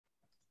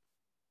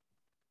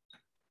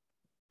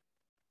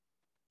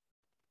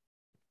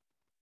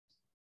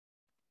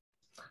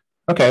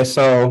Okay,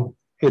 so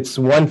it's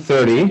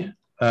 1:30.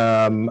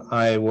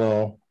 I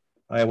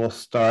will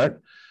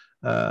start.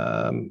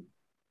 Um,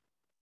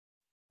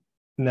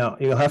 Now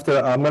you'll have to.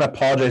 I'm going to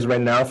apologize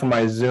right now for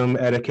my Zoom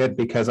etiquette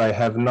because I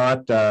have not.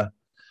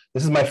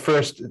 This is my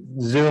first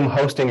Zoom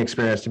hosting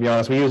experience. To be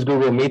honest, we use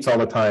Google Meets all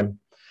the time,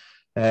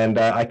 and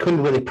I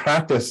couldn't really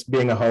practice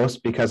being a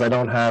host because I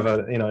don't have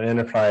an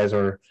enterprise,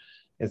 or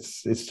it's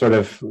sort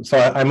of. So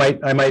I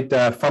might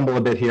fumble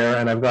a bit here,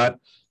 and I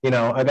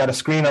got a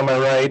screen on my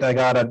right. I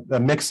got a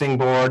mixing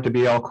board to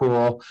be all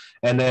cool,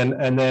 and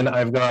then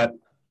I've got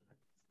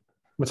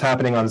what's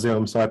happening on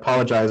Zoom. So I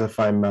apologize if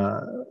I'm a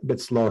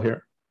bit slow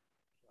here.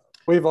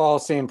 We've all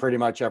seen pretty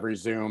much every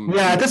Zoom.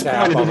 Yeah, at this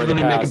point, it doesn't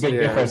really make a big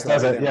difference,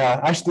 does it? Yeah,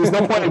 actually, there's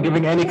no point in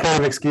giving any kind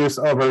of excuse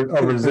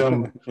over Zoom.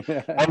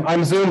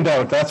 I'm zoomed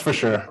out, that's for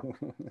sure.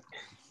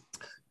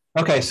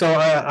 Okay, so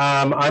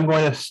I'm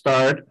going to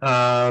start.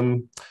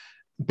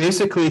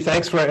 Basically,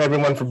 thanks for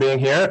everyone for being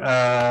here.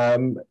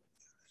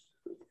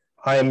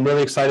 I am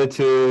really excited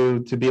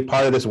to be a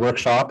part of this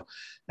workshop.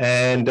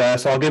 And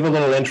so I'll give a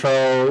little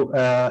intro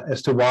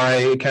as to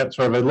why,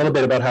 sort of a little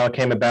bit about how it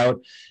came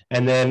about,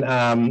 and then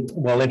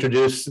we'll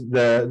introduce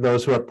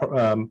those who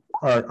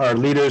are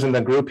leaders in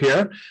the group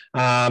here,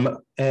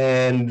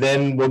 and then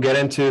we'll get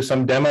into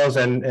some demos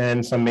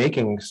and some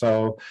making.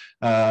 So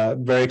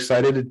very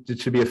excited. It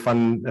should be a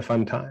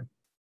fun time.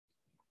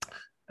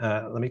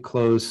 Let me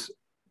close.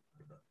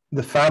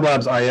 The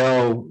FabLabs IO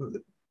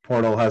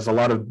portal has a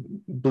lot of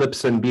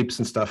blips and beeps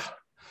and stuff.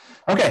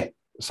 Okay.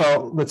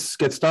 So let's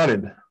get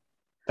started.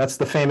 That's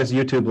the famous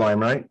YouTube line,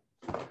 right?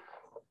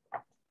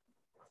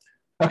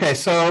 Okay,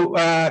 so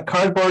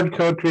cardboard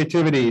code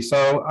creativity.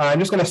 So I'm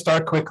just going to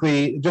start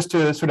quickly, just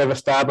to sort of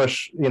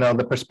establish,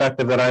 the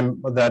perspective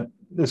that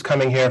is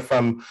coming here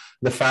from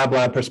the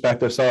FabLab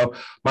perspective. So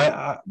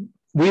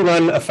we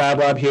run a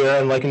FabLab here,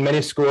 and like in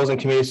many schools and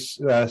community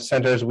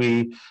centers,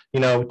 we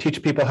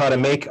teach people how to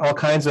make all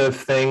kinds of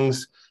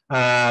things.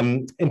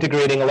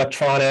 Integrating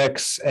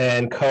electronics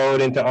and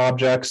code into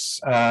objects,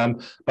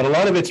 but a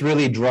lot of it's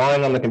really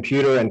drawing on the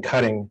computer and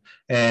cutting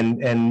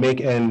and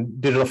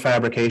digital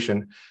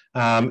fabrication.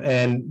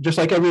 And just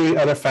like every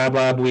other Fab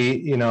Lab,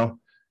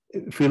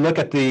 if we look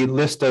at the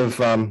list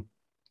of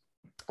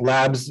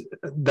labs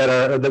that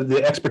are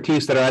the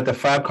expertise that are at the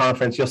Fab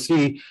conference, you'll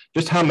see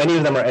just how many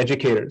of them are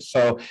educators.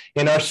 So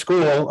in our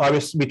school,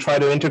 obviously, we try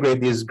to integrate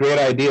these great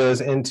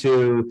ideas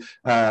into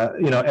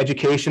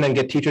education and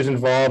get teachers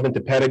involved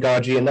into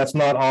pedagogy, and that's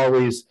not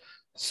always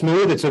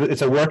smooth.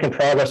 It's a work in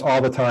progress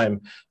all the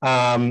time.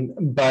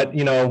 But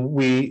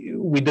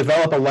we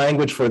develop a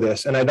language for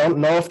this, and I don't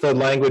know if the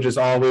language is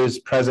always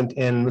present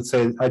in, let's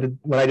say,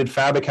 when I did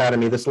Fab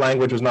Academy, this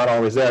language was not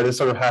always there. This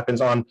sort of happens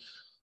on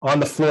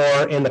the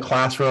floor, in the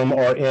classroom,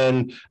 or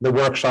in the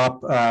workshop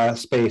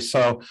space.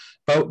 So,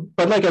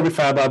 but like every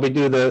Fab Lab, we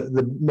do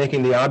the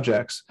making the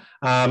objects.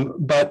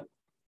 But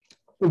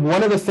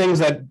one of the things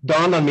that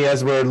dawned on me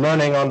as we're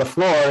learning on the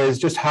floor is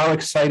just how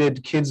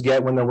excited kids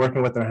get when they're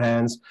working with their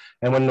hands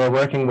and when they're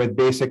working with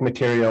basic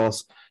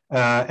materials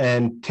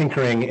and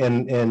tinkering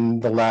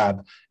in the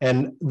lab. And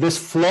this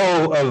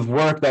flow of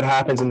work that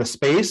happens in the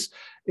space,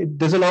 it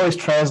doesn't always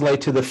translate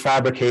to the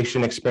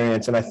fabrication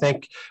experience. And I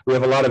think we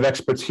have a lot of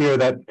experts here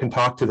that can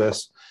talk to this.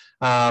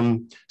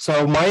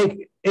 So my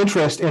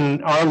interest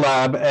in our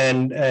lab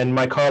and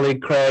my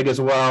colleague Craig as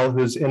well,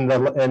 who's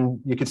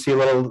and you can see a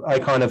little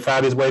icon of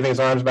Fab, he's waving his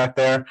arms back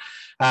there.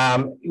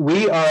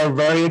 We are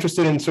very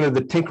interested in sort of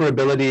the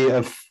tinkerability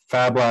of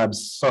Fab Labs.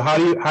 So how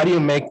do you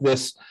make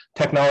this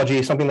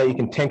technology something that you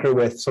can tinker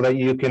with, so that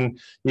you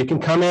can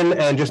come in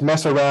and just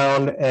mess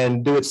around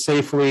and do it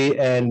safely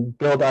and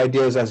build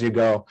ideas as you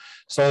go.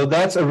 So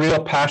that's a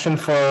real passion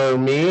for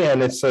me,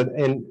 and it's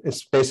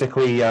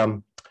basically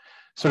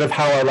sort of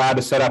how our lab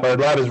is set up. Our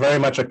lab is very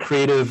much a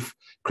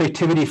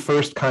creativity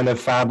first kind of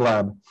Fab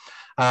Lab.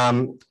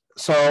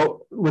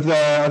 So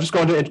I'll just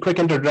go into quick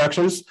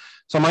introductions.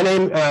 So my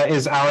name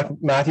is Alec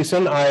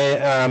Mathewson.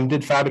 I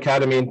did Fab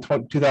Academy in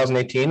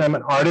 2018. I'm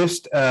an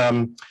artist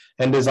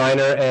and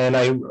designer, and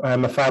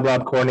I'm a Fab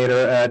Lab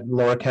coordinator at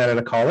Lower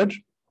Canada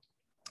College.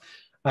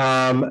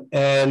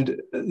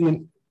 And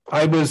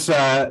I was,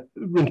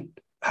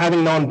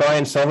 having known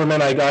Brian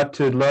Silverman, I got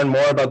to learn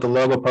more about the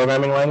Logo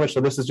programming language.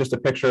 So this is just a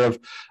picture of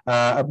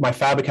my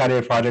Fab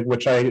Academy project,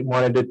 which I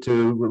wanted it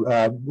to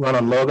run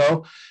on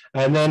Logo.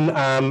 And then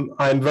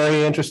I'm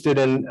very interested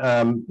in,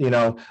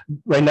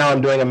 right now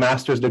I'm doing a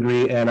master's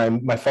degree,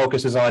 and my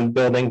focus is on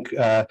building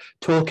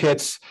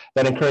toolkits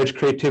that encourage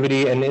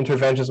creativity and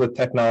interventions with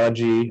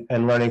technology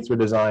and learning through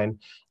design.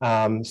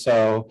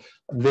 So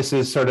this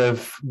is sort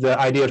of the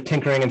idea of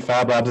tinkering in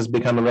Fab Labs has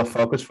become a real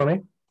focus for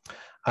me.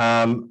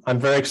 I'm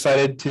very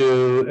excited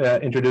to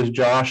introduce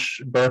Josh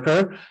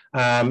Burker.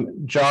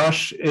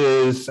 Josh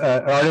is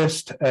an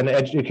artist, an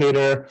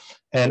educator,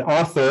 and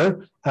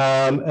author,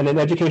 and an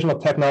educational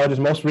technologist,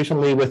 most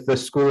recently with the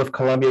School of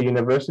Columbia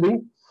University.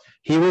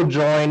 He will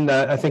join,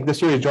 I think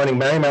this year he's joining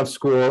Marymount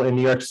School in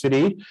New York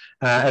City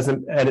as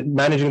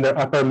managing their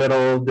upper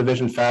middle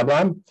division Fab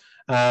Lab.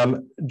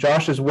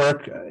 Josh's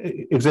work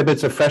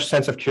exhibits a fresh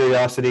sense of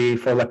curiosity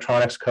for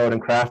electronics, code,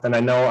 and craft, and I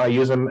know I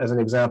use him as an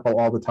example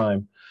all the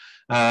time.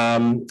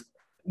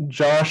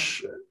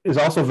 Josh is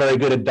also very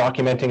good at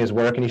documenting his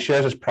work, and he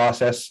shares his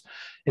process,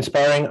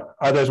 inspiring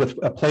others with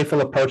a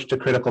playful approach to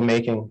critical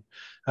making.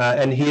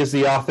 And he is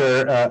the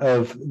author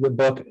of the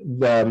book,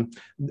 the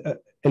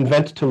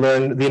Invent to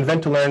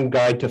Learn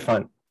Guide to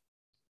Fun.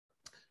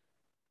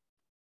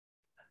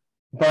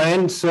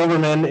 Brian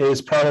Silverman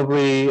is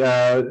probably,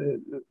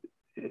 you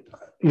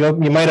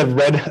might have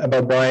read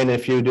about Brian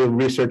if you do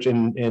research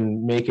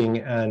in making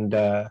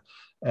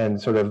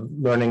and sort of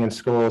learning in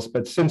schools.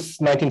 But since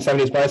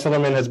 1970s, Brian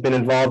Silverman has been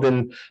involved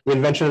in the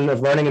invention of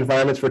learning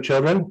environments for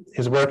children.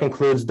 His work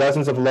includes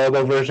dozens of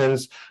Logo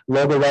versions,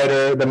 Logo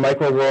Writer, the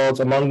Micro Worlds,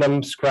 among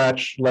them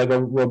Scratch,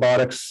 Lego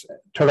Robotics,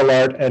 Turtle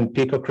Art, and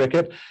Pico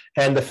Cricket,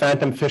 and the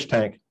Phantom Fish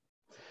Tank.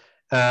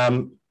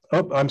 Oh,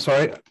 I'm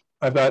sorry,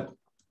 I've got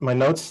my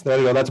notes. There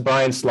we go, that's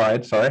Brian's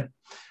slide, sorry.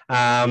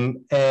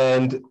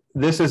 And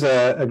this is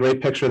a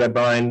great picture that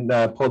Brian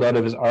pulled out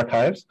of his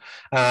archives.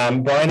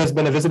 Brian has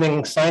been a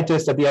visiting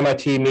scientist at the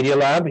MIT Media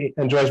Lab. He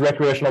enjoys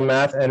recreational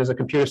math and is a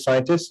computer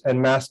scientist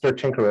and master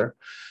tinkerer.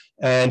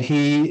 And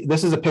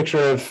this is a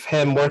picture of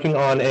him working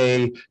on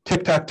a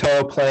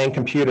tic-tac-toe playing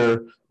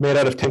computer made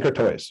out of Tinker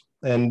Toys.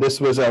 And this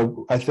was I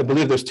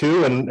believe there's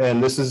two,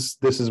 and this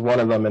is one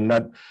of them. And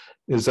that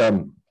is,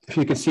 if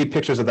you can see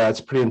pictures of that, it's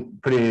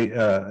pretty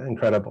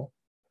incredible.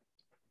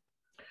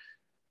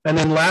 And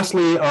then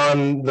lastly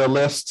on the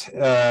list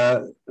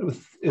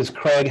is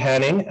Craig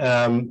Hanning.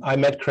 I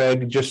met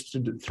Craig just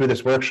through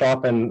this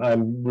workshop, and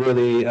I'm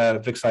really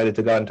excited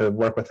to get to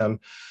work with him.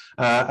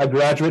 A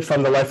graduate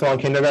from the Lifelong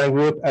Kindergarten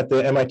Group at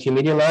the MIT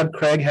Media Lab,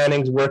 Craig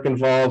Hanning's work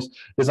involves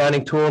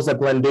designing tools that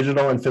blend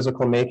digital and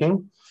physical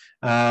making.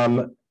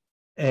 And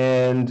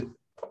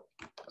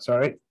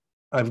sorry,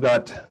 I've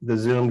got the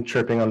Zoom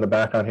chirping on the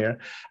background here.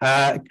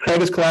 Craig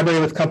has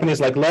collaborated with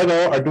companies like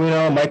Lego,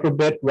 Arduino,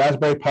 Microbit,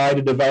 Raspberry Pi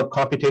to develop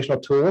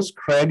computational tools.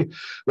 Craig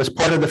was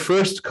part of the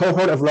first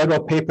cohort of Lego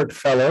Papered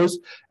Fellows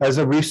as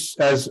a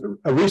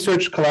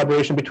research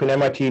collaboration between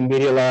MIT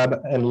Media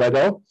Lab and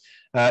Lego.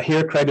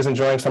 Here, Craig is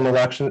enjoying some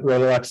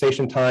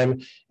relaxation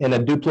time in a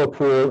Duplo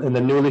pool in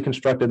the newly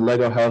constructed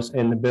Lego house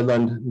in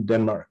Billund,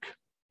 Denmark.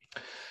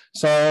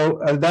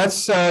 So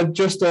that's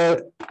just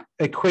a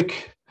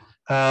quick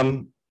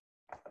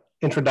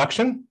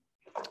introduction.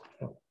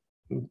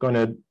 I'm going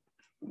to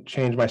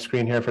change my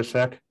screen here for a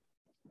sec.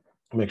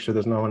 Make sure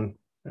there's no one.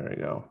 There we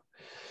go.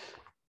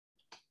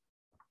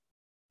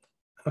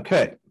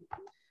 Okay.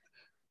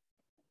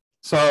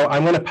 So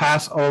I'm going to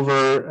pass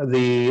over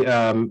the,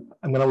 I'm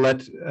going to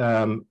let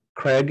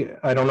Craig,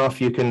 I don't know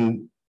if you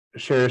can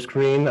share your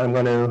screen. I'm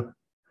going to.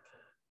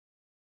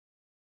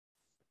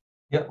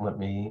 Yeah, let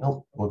me,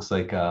 oh, looks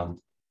like the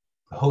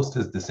host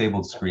has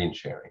disabled screen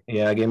sharing.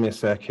 Yeah, give me a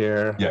sec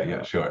here.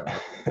 Yeah, sure.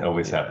 It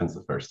always happens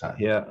the first time.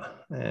 Yeah,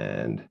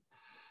 and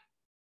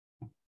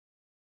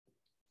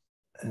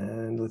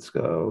let's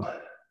go.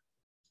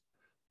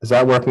 Does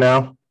that work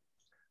now?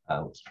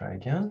 Let's try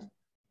again.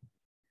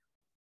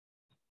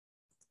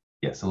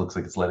 Yes, it looks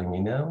like it's letting me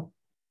know.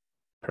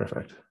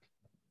 Perfect.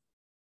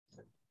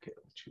 Okay,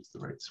 let me choose the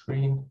right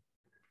screen.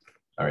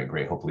 All right,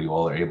 great. Hopefully you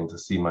all are able to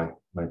see my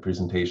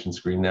presentation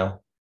screen now.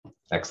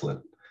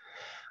 Excellent.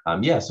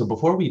 Yeah, so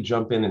before we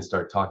jump in and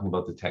start talking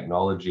about the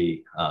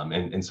technology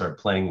and start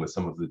playing with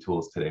some of the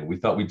tools today, we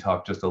thought we'd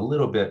talk just a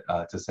little bit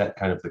to set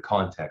kind of the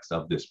context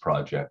of this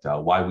project,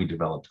 why we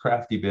developed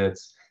Crafty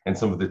Bits, and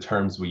some of the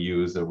terms we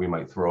use that we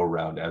might throw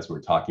around as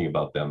we're talking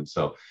about them.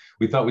 So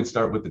we thought we'd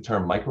start with the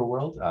term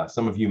microworld.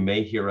 Some of you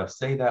may hear us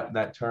say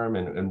that term,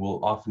 and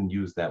we'll often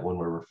use that when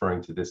we're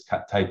referring to this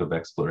type of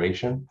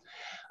exploration.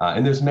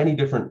 And there's many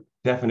different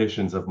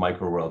definitions of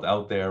microworld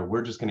out there.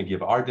 We're just going to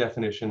give our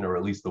definition, or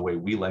at least the way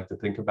we like to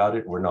think about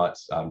it. We're not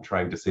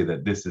trying to say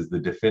that this is the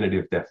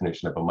definitive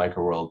definition of a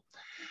microworld,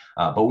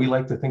 but we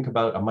like to think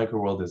about a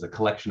microworld as a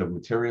collection of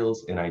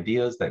materials and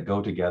ideas that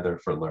go together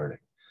for learning.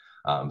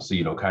 So,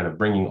 you know, kind of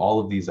bringing all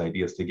of these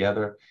ideas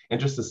together,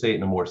 and just to say it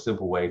in a more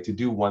simple way, to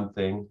do one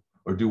thing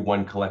or do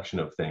one collection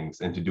of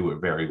things and to do it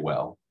very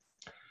well.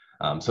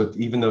 So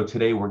even though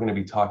today we're going to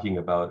be talking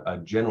about a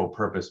general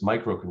purpose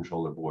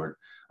microcontroller board,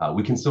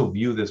 we can still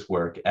view this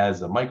work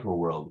as a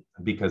microworld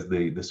because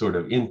the sort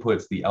of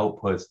inputs, the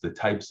outputs, the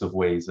types of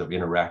ways of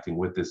interacting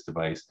with this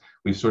device,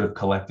 we've sort of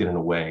collected in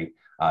a way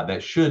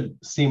that should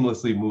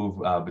seamlessly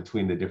move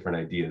between the different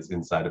ideas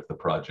inside of the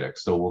project.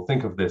 So we'll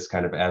think of this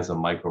kind of as a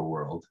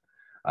microworld,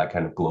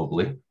 kind of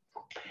globally.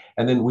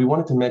 And then we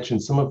wanted to mention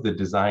some of the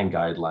design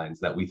guidelines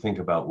that we think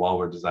about while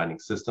we're designing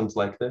systems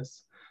like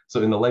this.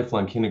 So in the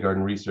Lifelong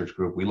Kindergarten Research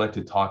Group, we like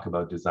to talk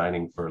about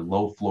designing for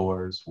low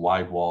floors,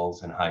 wide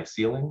walls, and high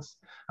ceilings.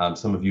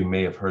 Some of you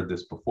may have heard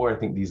this before. I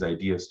think these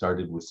ideas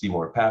started with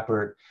Seymour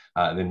Papert,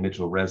 then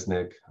Mitchell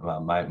Resnick.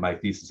 My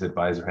thesis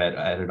advisor had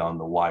added on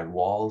the wide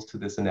walls to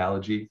this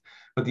analogy.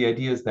 But the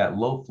idea is that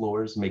low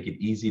floors make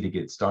it easy to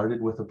get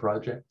started with a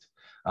project.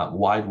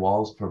 Wide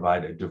walls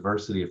provide a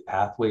diversity of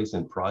pathways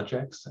and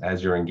projects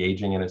as you're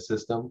engaging in a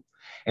system,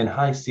 and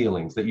high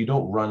ceilings that you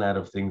don't run out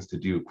of things to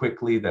do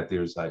quickly, that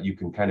there's you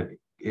can kind of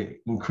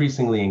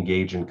increasingly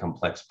engage in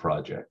complex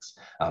projects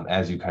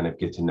as you kind of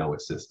get to know a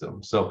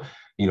system. So,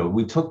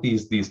 we took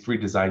these three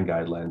design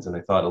guidelines, and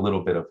I thought a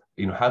little bit of,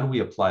 how do we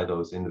apply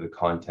those into the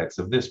context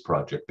of this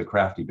project, the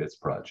Crafty Bits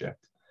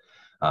project?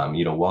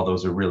 While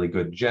those are really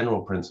good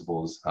general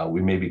principles,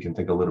 we maybe can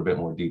think a little bit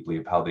more deeply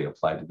of how they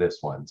apply to this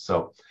one.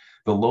 So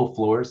the low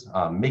floors,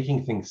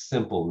 making things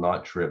simple,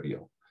 not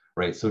trivial,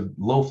 right? So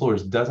low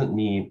floors doesn't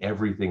mean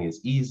everything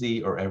is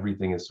easy or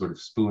everything is sort of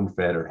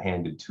spoon-fed or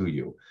handed to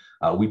you.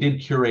 We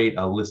did curate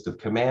a list of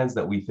commands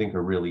that we think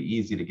are really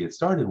easy to get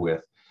started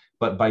with,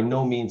 but by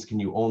no means can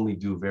you only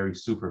do very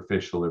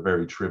superficial or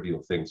very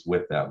trivial things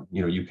with them.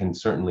 You can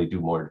certainly do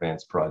more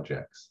advanced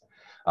projects.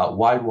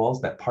 Wide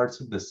walls, that parts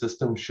of the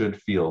system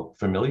should feel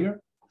familiar.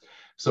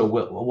 So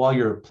while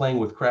you're playing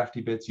with Crafty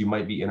Bits, you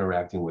might be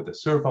interacting with a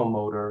servo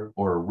motor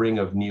or a ring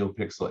of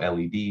NeoPixel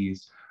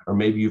LEDs, or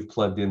maybe you've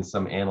plugged in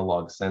some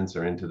analog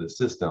sensor into the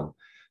system.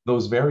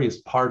 Those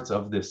various parts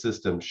of the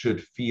system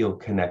should feel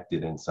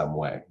connected in some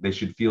way. They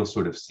should feel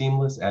sort of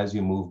seamless as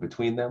you move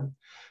between them.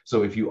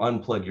 So if you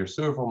unplug your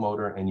servo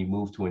motor and you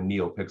move to a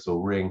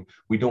NeoPixel ring,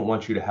 we don't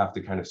want you to have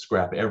to kind of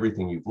scrap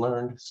everything you've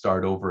learned,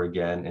 start over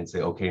again and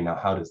say, okay, now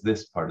how does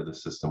this part of the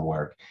system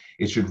work?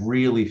 It should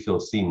really feel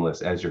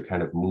seamless as you're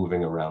kind of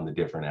moving around the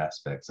different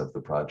aspects of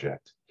the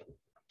project.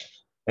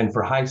 And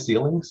for high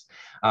ceilings,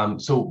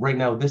 so right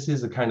now this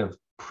is a kind of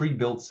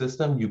pre-built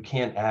system. You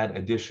can't add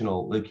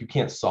additional, you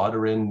can't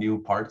solder in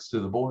new parts to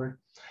the board.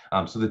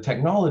 So the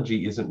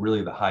technology isn't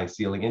really the high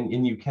ceiling,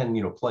 and you can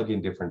plug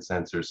in different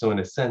sensors. So in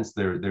a sense,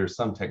 there's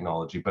some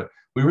technology, but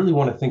we really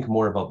want to think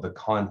more about the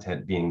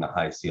content being the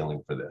high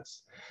ceiling for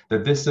this.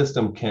 That this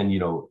system can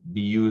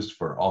be used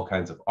for all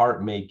kinds of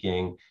art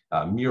making,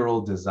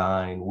 mural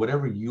design,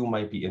 whatever you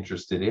might be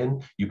interested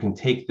in. You can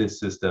take this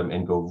system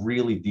and go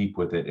really deep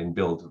with it and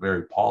build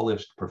very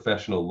polished,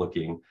 professional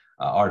looking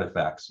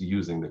artifacts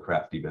using the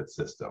Crafty Bits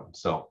system.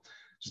 So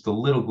just a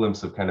little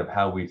glimpse of kind of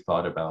how we've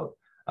thought about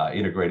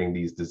integrating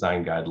these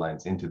design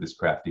guidelines into this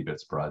Crafty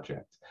Bits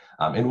project.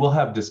 And we'll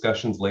have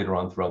discussions later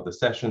on throughout the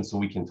session so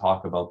we can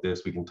talk about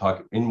this. We can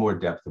talk in more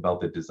depth about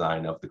the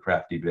design of the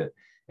Crafty Bit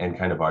and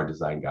kind of our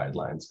design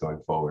guidelines going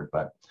forward.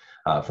 But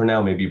for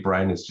now, maybe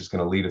Brian is just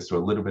going to lead us through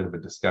a little bit of a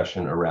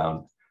discussion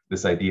around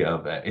this idea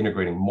of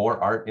integrating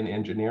more art in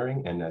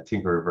engineering and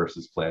tinkerer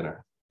versus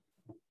planner.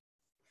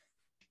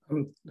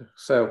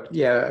 So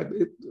yeah,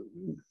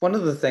 one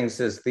of the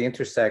things is the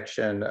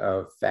intersection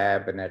of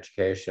fab and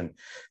education.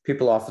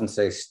 People often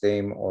say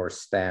STEAM or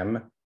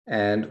STEM.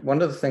 And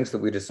one of the things that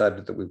we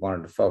decided that we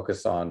wanted to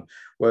focus on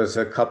was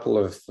a couple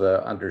of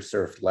the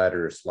underserved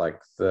letters,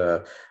 like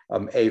the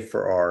A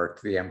for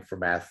art, the M for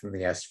math, and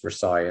the S for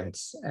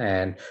science.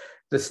 And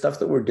the stuff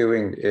that we're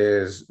doing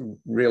is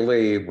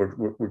really,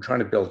 we're trying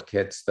to build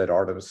kits that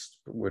artists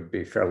would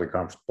be fairly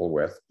comfortable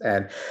with.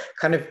 And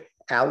kind of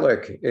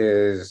Alec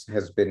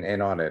has been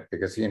in on it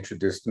because he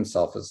introduced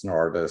himself as an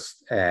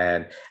artist.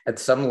 And at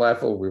some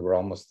level, we were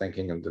almost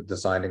thinking of the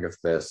designing of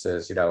this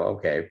as,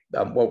 okay,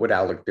 what would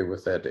Alec do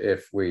with it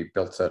if we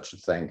built such a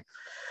thing?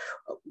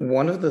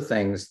 One of the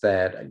things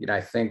that I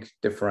think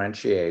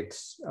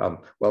differentiates,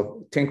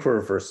 well,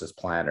 tinkerer versus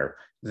planner.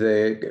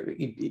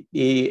 The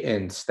E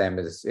in STEM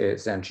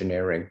is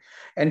engineering.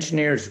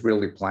 Engineers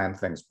really plan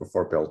things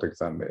before building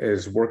them,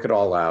 is work it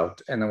all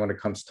out. And then when it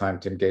comes time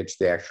to engage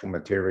the actual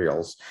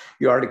materials,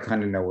 you already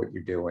kind of know what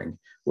you're doing.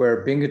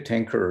 Where being a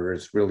tinkerer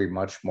is really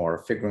much more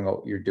figuring out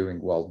what you're doing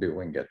while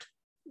doing it,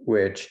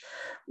 which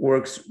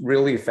works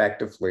really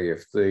effectively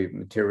if the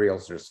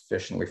materials are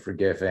sufficiently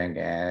forgiving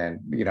and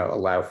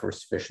allow for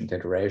sufficient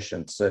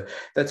iteration. So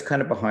that's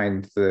kind of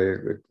behind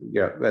the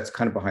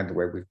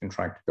way we've been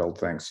trying to build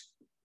things.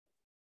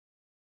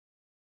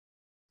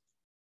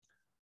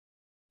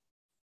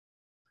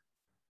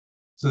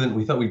 So then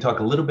we thought we'd talk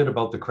a little bit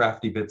about the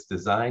Crafty Bits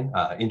design,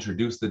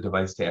 introduce the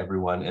device to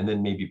everyone, and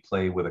then maybe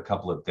play with a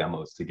couple of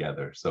demos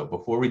together. So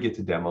before we get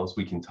to demos,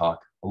 we can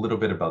talk a little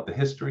bit about the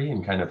history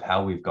and kind of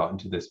how we've gotten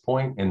to this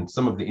point and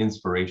some of the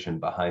inspiration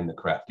behind the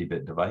Crafty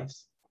Bit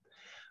device.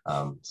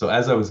 So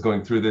as I was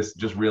going through this,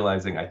 just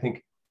realizing, I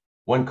think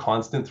one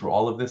constant through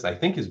all of this, I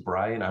think, is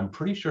Brian. I'm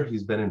pretty sure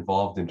he's been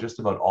involved in just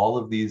about all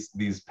of these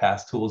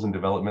past tools and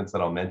developments that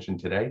I'll mention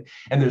today.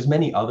 And there's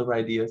many other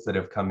ideas that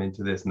have come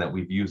into this and that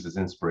we've used as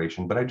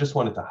inspiration, but I just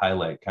wanted to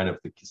highlight kind of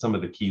some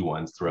of the key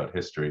ones throughout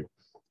history.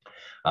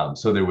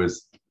 So there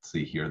was, let's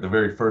see here, the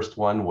very first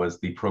one was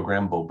the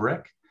programmable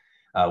brick,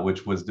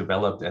 which was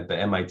developed at the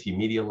MIT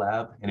Media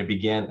Lab. And it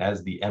began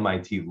as the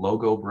MIT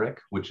logo brick,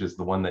 which is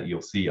the one that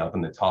you'll see up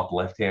in the top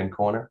left-hand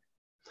corner.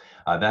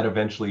 That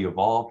eventually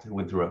evolved,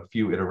 went through a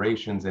few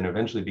iterations, and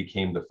eventually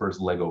became the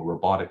first Lego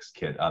robotics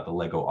kit, the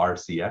Lego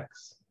RCX.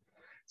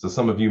 So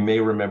some of you may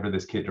remember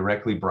this kit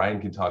directly.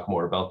 Brian can talk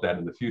more about that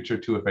in the future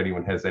too, if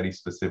anyone has any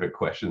specific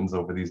questions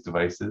over these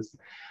devices.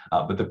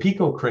 But the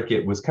Pico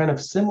Cricut was kind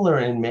of similar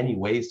in many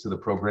ways to the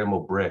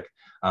programmable brick,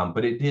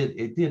 but it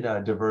did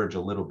diverge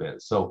a little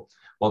bit. So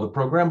while the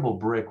programmable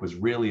brick was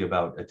really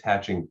about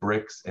attaching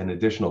bricks and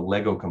additional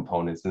Lego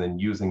components and then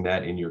using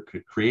that in your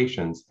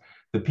creations,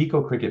 the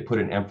Pico Cricut put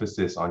an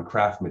emphasis on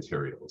craft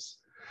materials.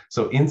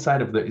 So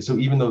inside of so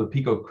even though the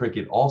Pico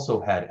Cricut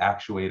also had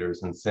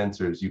actuators and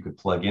sensors you could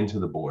plug into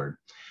the board,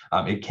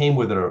 it came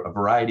with a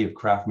variety of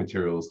craft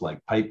materials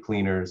like pipe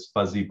cleaners,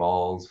 fuzzy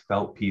balls,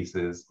 felt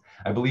pieces.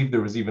 I believe there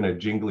was even a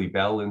jingly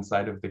bell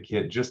inside of the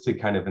kit just to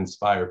kind of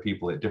inspire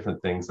people at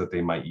different things that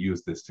they might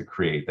use this to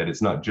create, that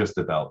it's not just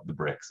about the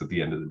bricks at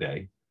the end of the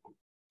day.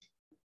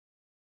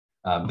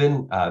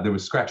 Then there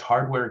was Scratch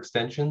hardware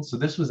extensions. So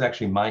this was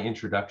actually my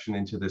introduction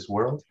into this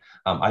world.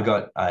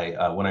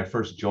 When I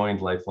first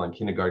joined Lifelong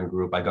Kindergarten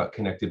Group, I got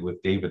connected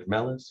with David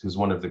Mellis, who's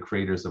one of the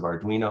creators of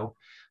Arduino.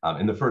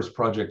 And the first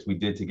project we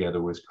did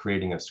together was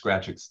creating a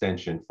Scratch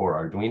extension for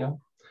Arduino.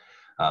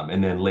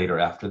 And then later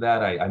after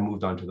that, I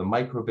moved on to the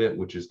Microbit,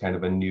 which is kind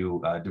of a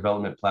new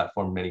development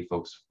platform many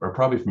folks are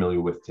probably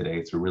familiar with today.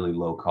 It's a really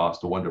low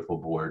cost, a wonderful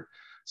board.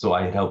 So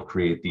I had helped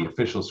create the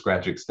official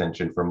Scratch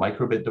extension for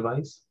Microbit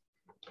device.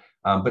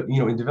 But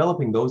in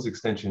developing those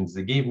extensions,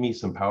 it gave me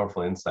some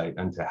powerful insight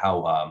into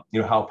how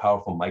how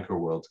powerful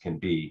microworlds can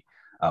be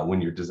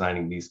when you're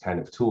designing these kind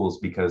of tools,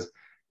 because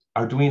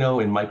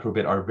Arduino and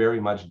Microbit are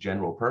very much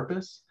general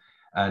purpose,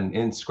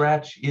 and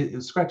Scratch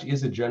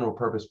is a general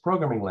purpose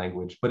programming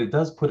language, but it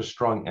does put a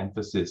strong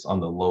emphasis on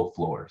the low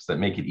floors that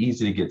make it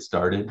easy to get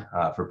started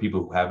for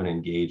people who haven't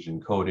engaged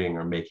in coding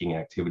or making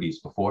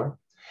activities before.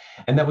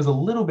 And that was a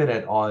little bit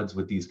at odds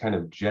with these kind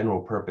of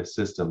general purpose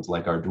systems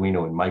like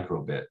Arduino and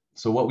Microbit.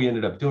 So what we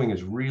ended up doing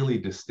is really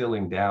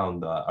distilling down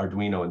the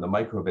Arduino and the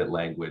Microbit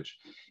language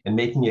and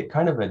making it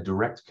kind of a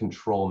direct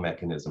control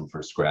mechanism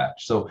for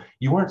Scratch. So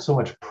you weren't so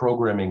much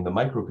programming the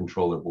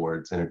microcontroller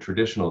boards in a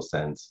traditional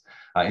sense.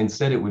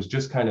 Instead, it was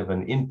just kind of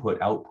an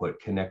input-output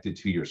connected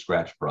to your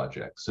Scratch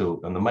project.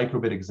 So on the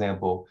Microbit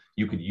example,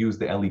 you could use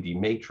the LED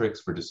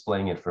matrix for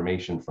displaying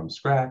information from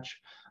Scratch.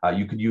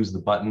 You could use the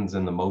buttons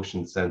and the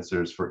motion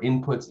sensors for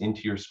inputs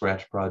into your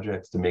Scratch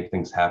projects to make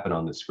things happen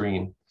on the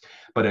screen.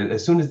 But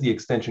as soon as the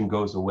extension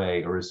goes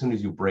away, or as soon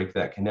as you break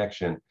that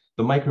connection,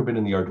 the Microbit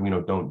and the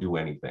Arduino don't do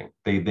anything.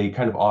 They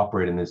kind of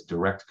operate in this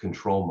direct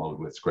control mode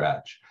with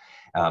Scratch.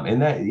 And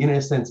that, in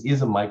a sense,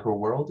 is a micro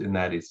world in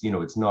that it's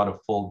not a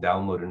full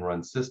download and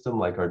run system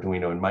like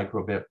Arduino and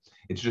Microbit.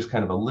 It's just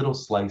kind of a little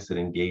slice at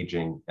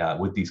engaging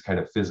with these kind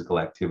of physical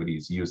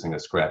activities using a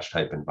Scratch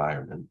type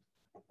environment.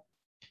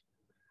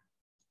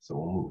 So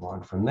we'll move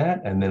on from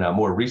that. And then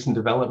more recent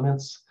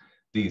developments.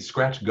 The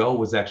Scratch Go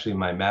was actually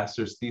my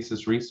master's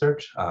thesis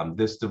research.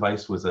 This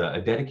device was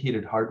a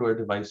dedicated hardware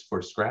device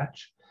for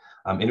Scratch.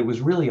 And it was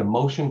really a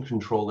motion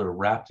controller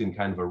wrapped in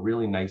kind of a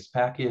really nice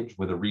package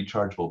with a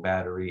rechargeable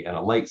battery and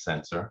a light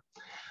sensor.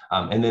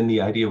 And then the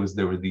idea was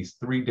there were these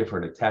 3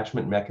 different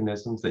attachment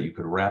mechanisms that you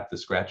could wrap the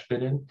Scratch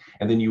bit in.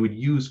 And then you would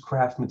use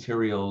craft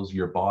materials,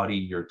 your body,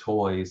 your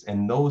toys,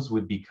 and those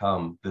would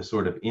become the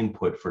sort of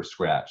input for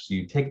Scratch. So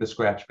you take the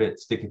Scratch bit,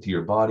 stick it to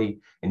your body,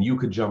 and you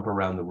could jump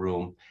around the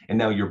room. And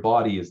now your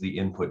body is the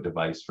input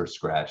device for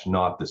Scratch,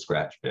 not the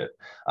Scratch bit.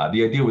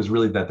 The idea was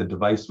really that the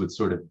device would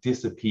sort of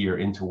disappear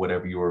into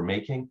whatever you were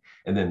making.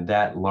 And then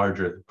that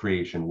larger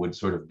creation would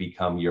sort of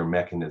become your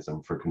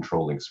mechanism for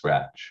controlling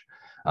Scratch.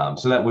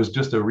 So that was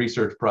just a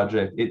research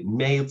project. It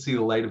may see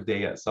the light of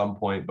day at some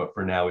point, but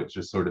for now it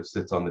just sort of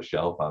sits on the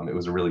shelf. It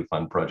was a really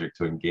fun project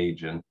to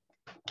engage in.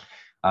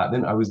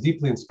 Then I was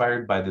deeply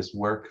inspired by this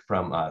work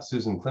from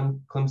Susan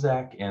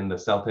Klimczak and the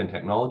South End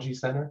Technology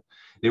Center.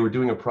 They were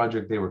doing a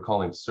project they were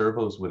calling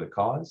Servos with a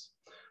Cause,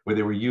 where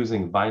they were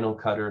using vinyl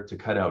cutter to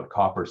cut out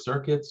copper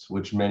circuits,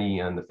 which many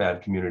in the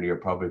fab community are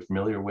probably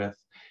familiar with.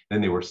 Then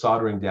they were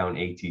soldering down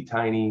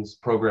ATtinies,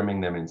 programming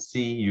them in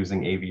C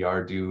using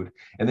AVRDude,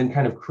 and then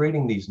kind of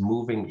creating these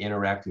moving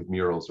interactive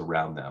murals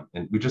around them.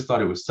 And we just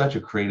thought it was such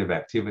a creative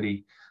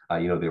activity.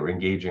 They were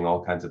engaging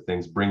all kinds of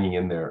things, bringing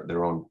in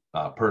their own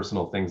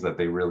personal things that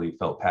they really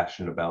felt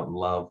passionate about and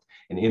loved,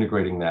 and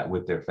integrating that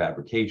with their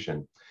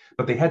fabrication.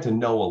 But they had to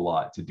know a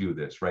lot to do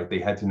this, right? They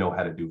had to know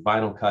how to do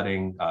vinyl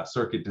cutting,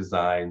 circuit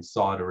design,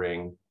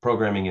 soldering,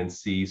 programming in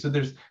C. So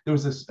there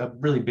was a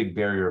really big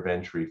barrier of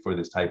entry for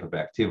this type of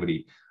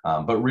activity,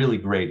 but really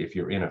great if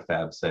you're in a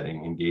fab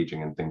setting,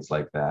 engaging in things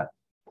like that.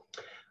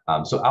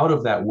 So out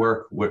of that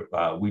work,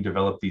 we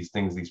developed these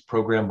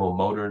programmable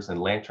motors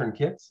and lantern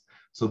kits.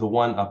 So the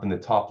one up in the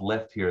top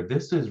left here,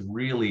 this is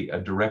really a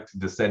direct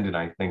descendant,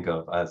 I think,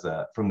 of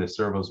from the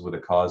Servos with a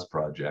Cause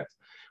project,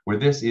 where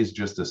this is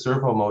just a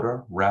servo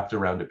motor wrapped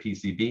around a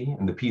PCB,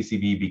 and the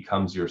PCB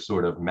becomes your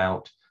sort of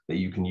mount that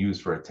you can use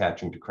for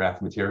attaching to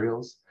craft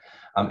materials.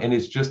 And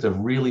it's just a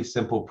really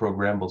simple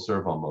programmable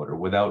servo motor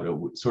without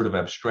sort of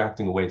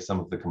abstracting away some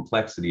of the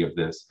complexity of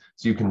this,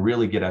 so you can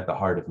really get at the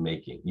heart of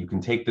making. You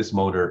can take this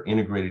motor,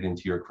 integrate it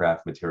into your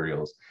craft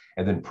materials,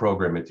 and then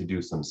program it to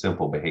do some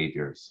simple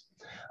behaviors.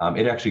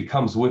 It actually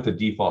comes with a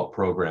default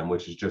program,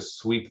 which is just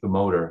sweep the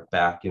motor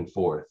back and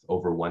forth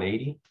over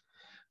 180.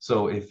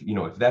 So if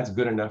that's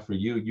good enough for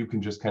you, you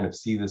can just kind of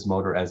see this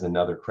motor as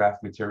another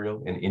craft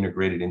material and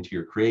integrate it into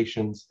your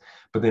creations.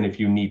 But then if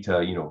you need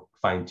to,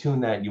 fine tune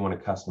that, you want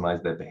to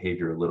customize that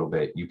behavior a little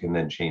bit, you can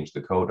then change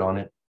the code on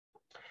it.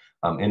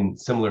 In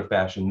similar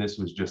fashion, this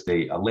was just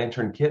a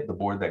lantern kit, the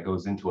board that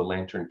goes into a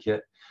lantern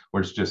kit,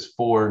 where it's just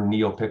 4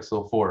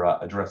 NeoPixel, 4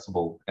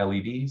 addressable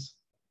LEDs.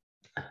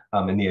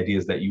 And the idea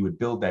is that you would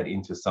build that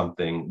into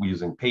something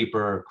using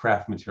paper,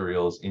 craft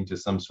materials, into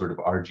some sort of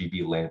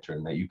RGB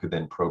lantern that you could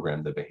then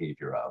program the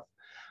behavior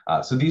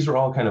of. So these are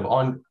all kind of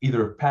on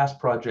either past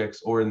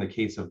projects, or in the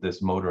case of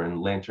this motor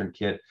and lantern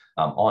kit,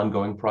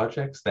 ongoing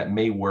projects that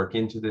may work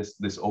into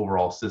this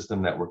overall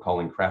system that we're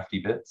calling Crafty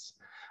Bits.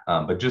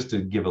 But just to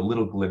give a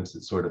little glimpse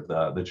at sort of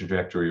the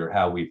trajectory, or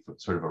how we've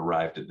sort of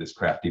arrived at this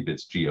Crafty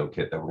Bits Geo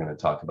kit that we're going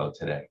to talk about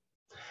today.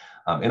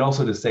 And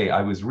also to say,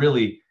 I was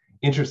really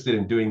interested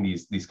in doing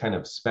these kind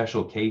of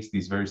special case,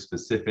 these very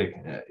specific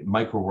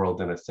micro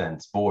world, in a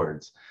sense,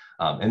 boards.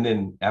 And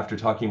then after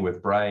talking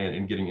with Brian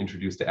and getting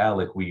introduced to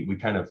Alec, we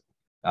kind of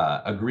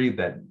agreed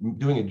that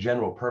doing a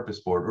general purpose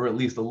board, or at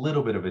least a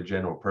little bit of a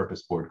general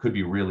purpose board, could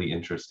be really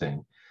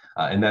interesting.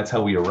 And that's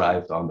how we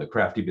arrived on the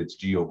Crafty Bits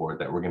Geo board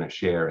that we're going to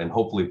share and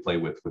hopefully play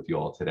with you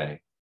all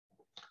today.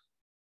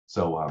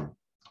 So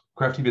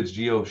Crafty Bits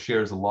Geo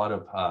shares a lot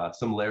of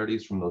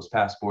similarities from those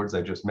past boards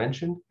I just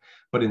mentioned,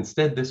 but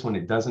instead this one,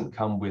 it doesn't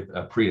come with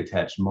a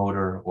pre-attached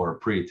motor or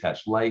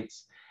pre-attached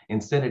lights.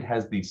 Instead, it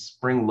has these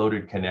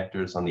spring-loaded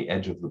connectors on the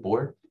edge of the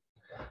board.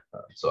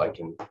 So I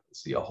can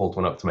see, I'll hold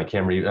one up to my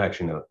camera.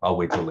 Actually, no, I'll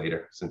wait till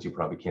later, since you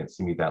probably can't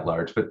see me that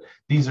large. But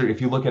these are, if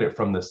you look at it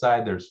from the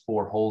side, there's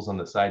 4 holes on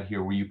the side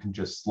here where you can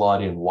just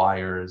slot in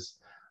wires,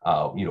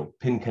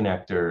 pin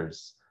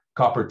connectors,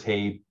 copper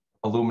tape,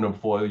 aluminum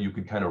foil you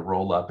could kind of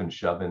roll up and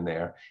shove in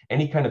there.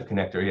 Any kind of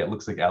connector. Yeah, it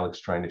looks like Alex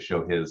trying to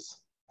show his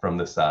from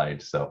the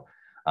side. So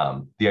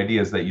the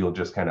idea is that you'll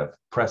just kind of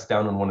press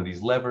down on one of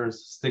these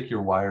levers, stick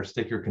your wire,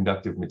 stick your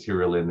conductive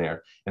material in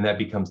there, and that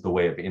becomes the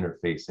way of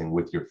interfacing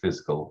with your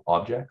physical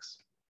objects.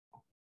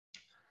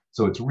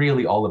 So it's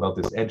really all about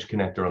this edge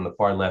connector on the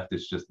far left.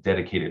 Is just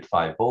dedicated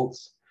 5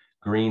 volts.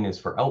 Green is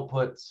for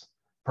outputs,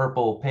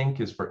 purple, pink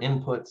is for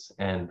inputs,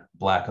 and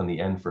black on the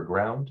end for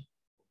ground.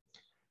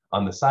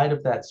 On the side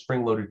of that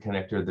spring-loaded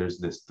connector, there's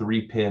this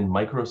 3-pin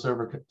micro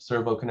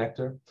servo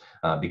connector,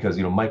 because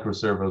micro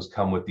servos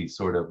come with these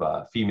sort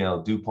of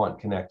female DuPont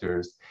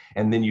connectors,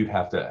 and then you'd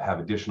have to have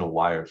additional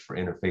wires for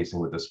interfacing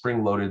with the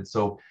spring-loaded.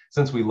 So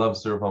since we love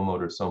servo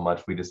motors so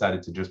much, we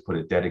decided to just put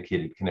a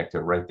dedicated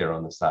connector right there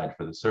on the side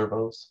for the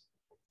servos.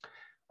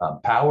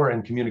 Power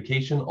and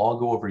communication all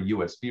go over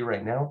USB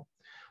right now.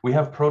 We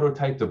have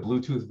prototyped a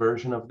Bluetooth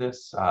version of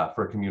this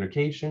for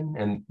communication,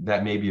 and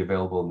that may be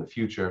available in the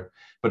future.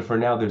 But for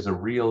now, there's a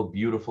real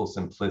beautiful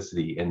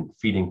simplicity in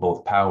feeding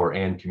both power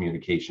and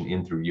communication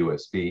in through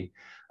USB.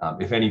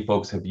 If any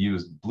folks have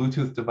used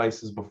Bluetooth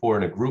devices before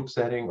in a group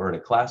setting or in a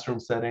classroom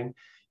setting,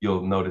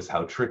 you'll notice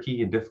how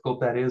tricky and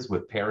difficult that is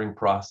with pairing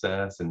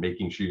process and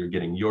making sure you're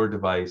getting your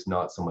device,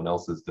 not someone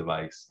else's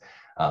device.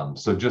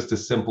 So just to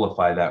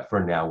simplify that for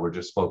now, we're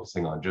just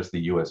focusing on just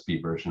the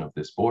USB version of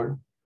this board.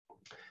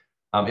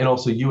 And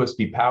also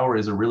USB power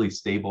is a really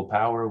stable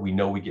power. We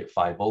know we get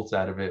 5 volts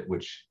out of it,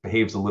 which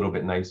behaves a little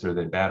bit nicer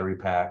than battery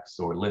packs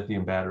or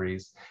lithium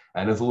batteries,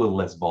 and is a little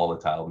less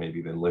volatile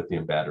maybe than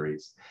lithium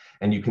batteries.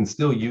 And you can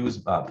still use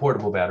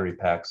portable battery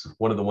packs.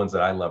 One of the ones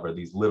that I love are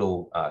these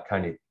little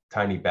kind of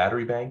tiny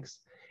battery banks.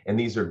 And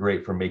these are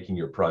great for making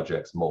your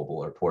projects mobile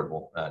or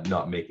portable,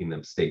 not making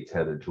them stay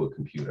tethered to a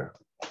computer.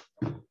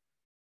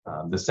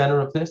 The center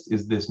of this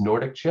is this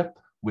Nordic chip,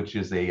 which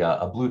is a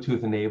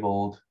Bluetooth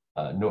enabled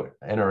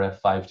NRF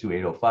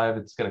 52805.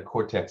 It's got a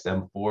Cortex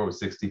M4 with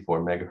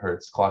 64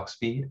 megahertz clock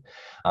speed.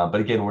 But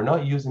again, we're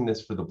not using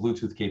this for the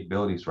Bluetooth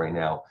capabilities right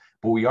now,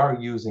 but we are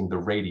using the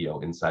radio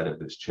inside of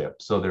this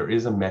chip. So there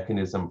is a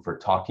mechanism for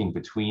talking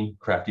between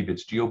Crafty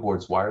Bits Geo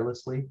boards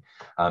wirelessly.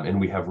 And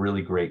we have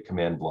really great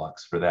command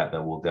blocks for that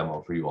we'll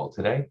demo for you all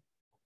today.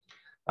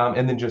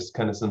 And then just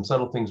kind of some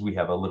subtle things. We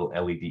have a little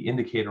LED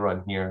indicator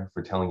on here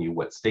for telling you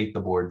what state the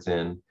board's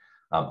in.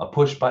 A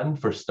push button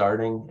for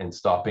starting and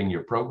stopping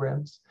your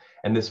programs.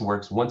 And this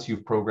works once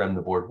you've programmed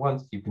the board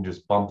once, you can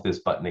just bump this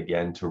button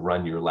again to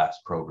run your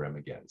last program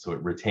again. So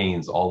it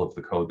retains all of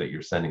the code that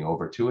you're sending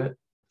over to it.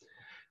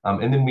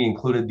 And then we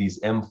included these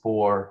M4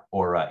 or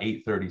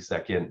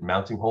 832nd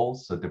mounting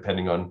holes. So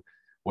depending on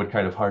what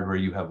kind of hardware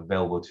you have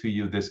available to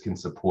you, this can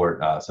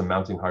support some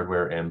mounting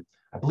hardware. And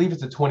I believe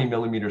it's a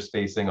 20mm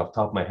spacing. Off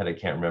the top of my head, I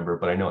can't remember,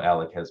 but I know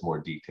Alec has more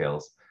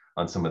details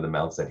on some of the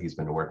mounts that he's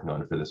been working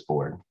on for this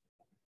board.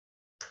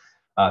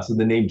 So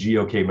the name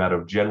Geo came out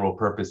of general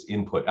purpose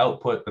input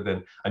output, but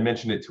then I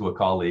mentioned it to a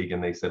colleague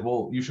and they said,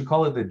 well, you should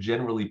call it the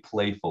generally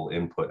playful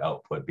input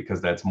output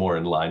because that's more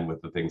in line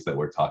with the things that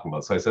we're talking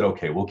about. So I said,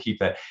 okay, we'll keep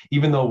that.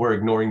 Even though we're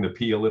ignoring the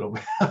P a little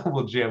bit,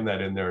 we'll jam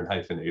that in there and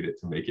hyphenate it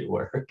to make it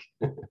work.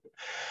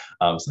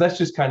 So that's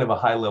just kind of a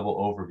high level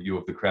overview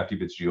of the Crafty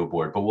Bits Geo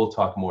board, but we'll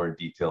talk more in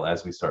detail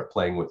as we start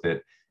playing with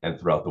it and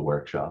throughout the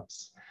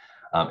workshops.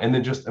 And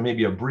then just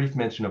maybe a brief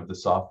mention of the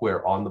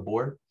software on the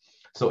board.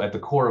 So at the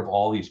core of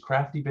all these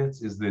Crafty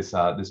Bits is this,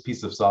 this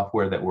piece of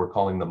software that we're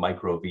calling the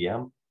Micro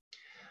VM.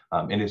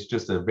 And it's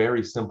just a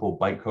very simple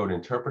bytecode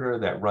interpreter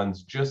that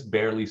runs just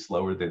barely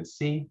slower than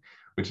C,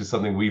 which is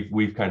something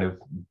we've kind of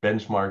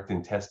benchmarked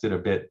and tested a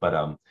bit.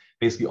 But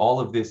basically, all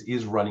of this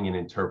is running in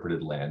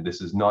interpreted land.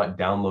 This is not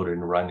downloaded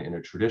and run in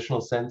a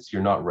traditional sense.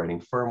 You're not writing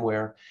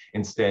firmware.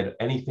 Instead,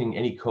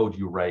 any code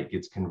you write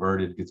gets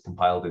converted, gets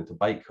compiled into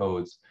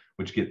bytecodes,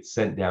 which get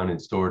sent down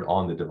and stored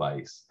on the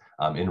device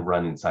and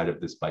run inside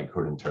of this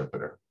bytecode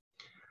interpreter.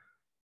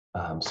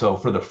 So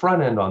for the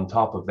front end on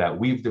top of that,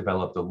 we've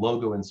developed a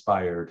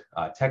logo-inspired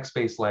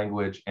text-based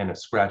language and a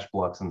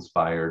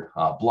Scratchblocks-inspired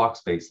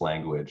blocks-based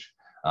language.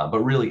 But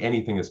really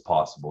anything is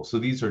possible. So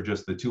these are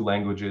just the two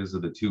languages or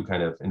the two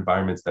kind of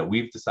environments that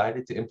we've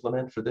decided to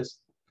implement for this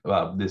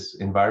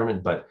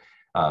environment. But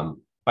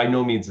by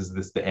no means is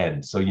this the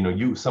end. So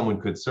someone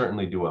could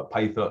certainly do a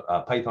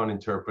Python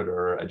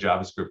interpreter, a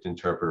JavaScript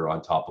interpreter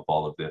on top of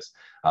all of this.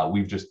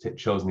 We've just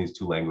chosen these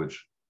two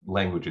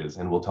languages,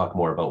 and we'll talk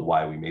more about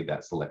why we made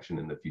that selection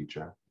in the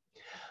future.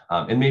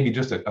 And maybe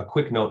just a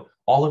quick note,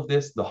 all of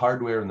this, the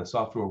hardware and the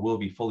software will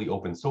be fully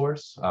open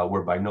source.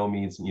 We're by no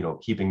means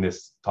keeping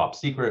this top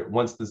secret.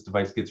 Once this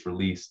device gets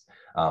released,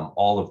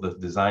 all of the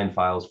design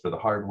files for the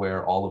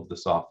hardware, all of the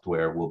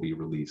software will be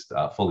released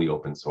fully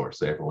open source,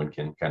 so everyone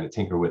can kind of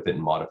tinker with it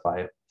and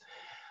modify it.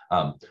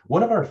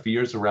 One of our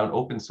fears around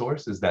open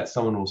source is that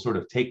someone will sort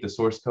of take the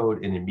source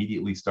code and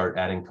immediately start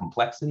adding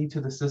complexity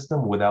to the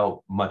system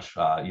without much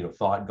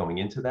thought going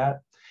into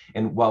that.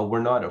 And while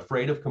we're not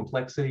afraid of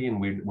complexity and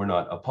we're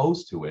not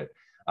opposed to it,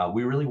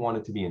 we really want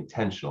it to be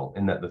intentional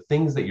in that the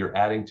things that you're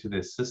adding to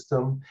this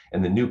system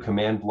and the new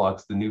command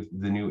blocks, the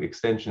new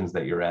extensions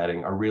that you're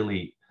adding are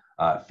really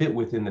fit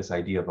within this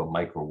idea of a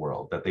micro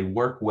world, that they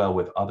work well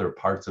with other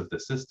parts of the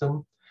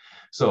system.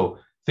 So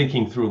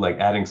thinking through like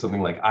adding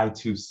something like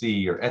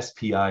I2C or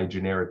SPI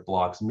generic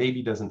blocks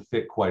maybe doesn't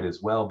fit quite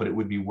as well, but it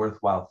would be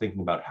worthwhile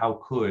thinking about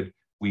how could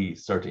we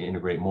start to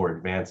integrate more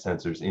advanced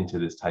sensors into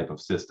this type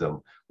of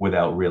system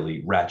without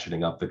really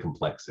ratcheting up the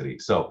complexity.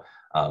 So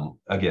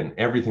again,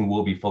 everything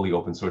will be fully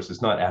open source.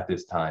 It's not at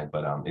this time,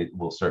 but it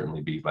will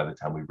certainly be by the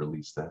time we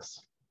release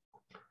this.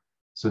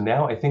 So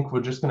now I think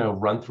we're just going to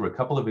run through a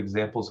couple of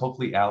examples.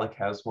 Hopefully Alec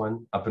has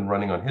one up and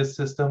running on his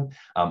system.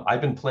 I've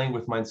been playing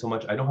with mine so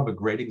much, I don't have a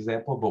great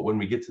example, but when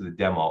we get to the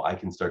demo, I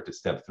can start to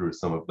step through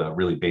some of the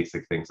really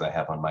basic things I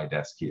have on my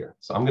desk here.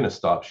 So I'm going to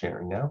stop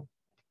sharing now.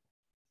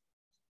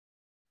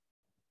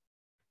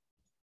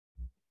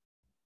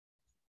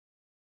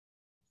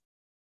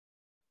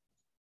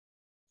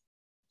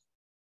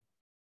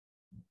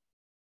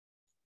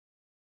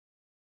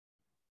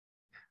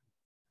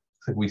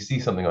 Like we see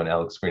something on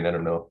Alec's screen. I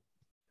don't know.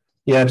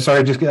 Yeah, I'm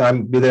sorry. Just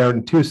I'll be there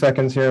in 2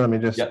 seconds here. Let me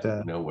just.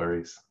 No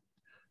worries.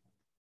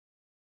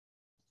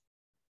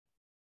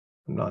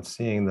 I'm not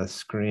seeing the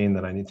screen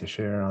that I need to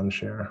share on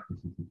share.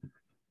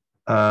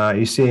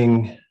 You're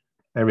seeing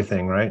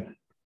everything, right?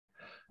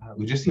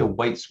 We just see a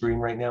white screen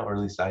right now, or at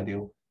least I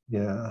do.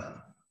 Yeah.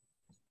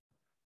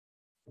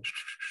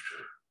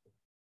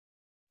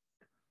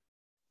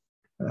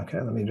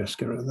 Okay, let me just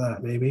get rid of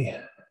that, maybe.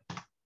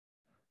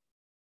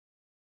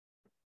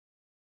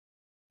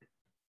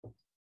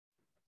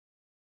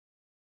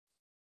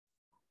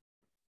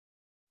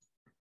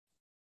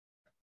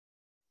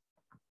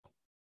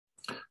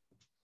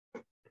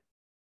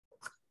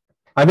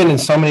 I've been in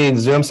so many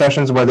Zoom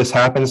sessions where this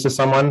happens to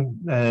someone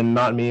and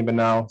not me, but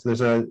now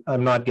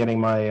I'm not getting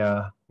my,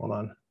 hold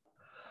on.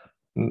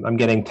 I'm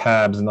getting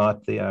tabs,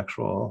 not the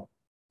actual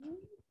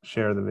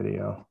share the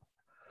video.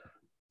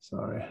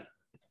 Sorry.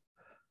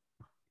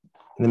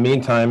 In the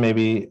meantime,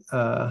 maybe,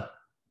 let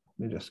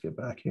me just get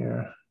back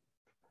here.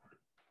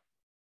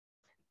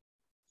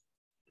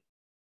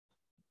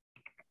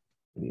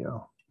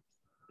 Video.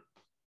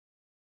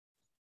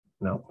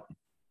 Nope.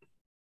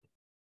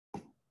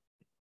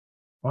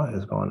 What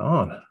is going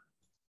on?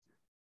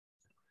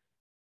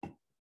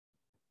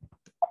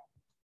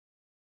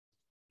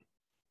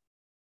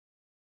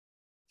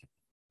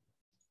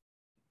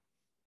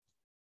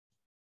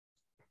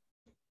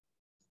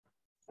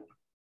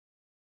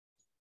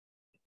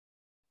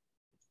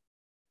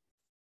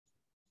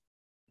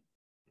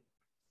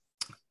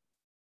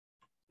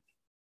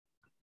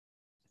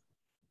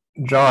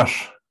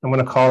 Josh, I'm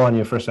going to call on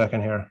you for a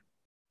second here.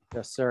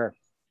 Yes, sir.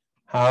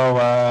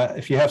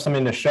 If you have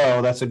something to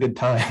show, that's a good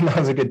time. That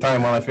was a good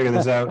time while I figure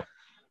this out.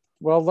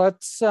 Well, let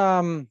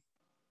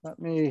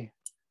me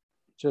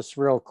just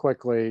real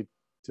quickly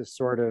to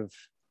sort of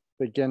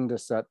begin to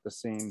set the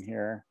scene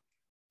here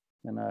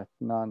in a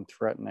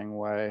non-threatening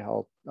way.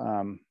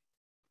 Let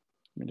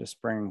me just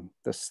bring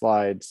the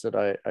slides that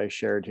I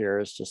shared here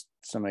as just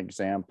some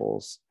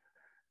examples.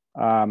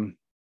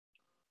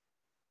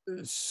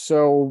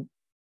 So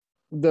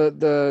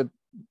the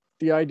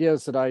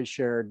ideas that I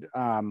shared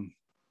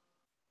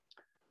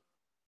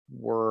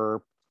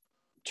were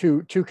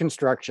two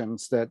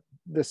constructions. That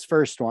this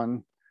first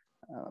one,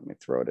 let me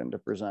throw it into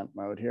present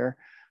mode here,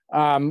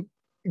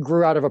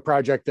 grew out of a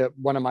project that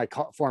one of my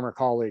former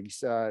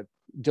colleagues,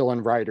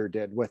 Dylan Ryder,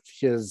 did with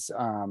his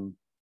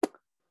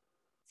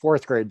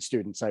 4th grade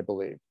students, I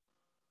believe.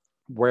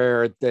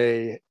 where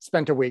they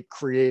spent a week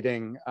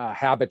creating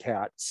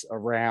habitats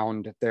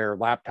around their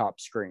laptop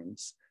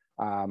screens.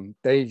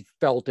 They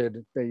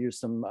used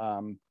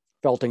some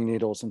felting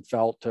needles and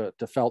felt to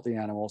felt the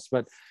animals.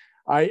 But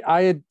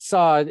I had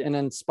saw an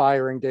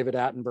inspiring David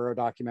Attenborough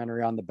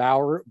documentary on the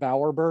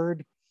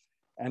bowerbird.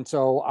 And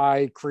so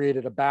I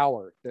created a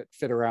bower that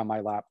fit around my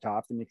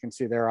laptop. And you can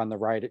see there on the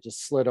right, it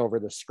just slid over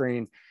the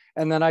screen.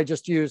 And then I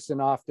just used an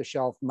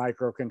off-the-shelf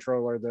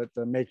microcontroller,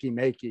 the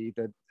Makey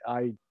that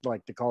I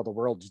like to call the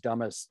world's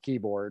dumbest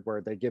keyboard, where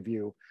they give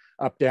you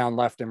up, down,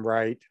 left, and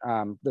right,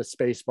 the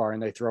space bar,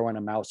 and they throw in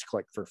a mouse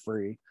click for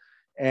free.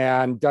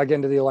 And dug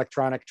into the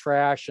electronic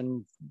trash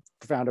and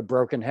found a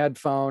broken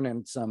headphone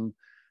and some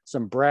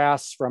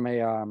brass from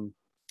a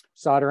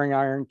soldering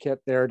iron kit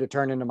there to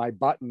turn into my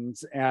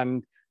buttons,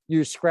 and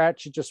use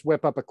Scratch to just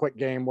whip up a quick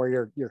game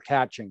where you're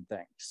catching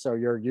things. So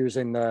you're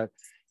using the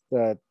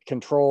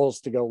controls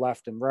to go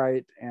left and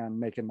right and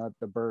making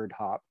the bird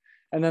hop.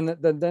 And then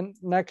the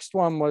next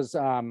one was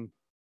a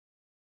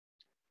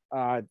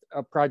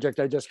project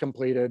I just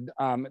completed.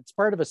 It's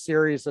part of a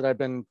series that I've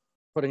been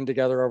putting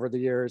together over the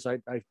years. I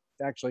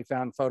actually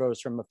found photos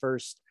from the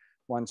first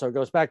one. So it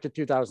goes back to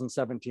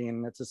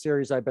 2017. It's a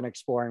series I've been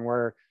exploring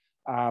where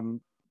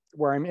I'm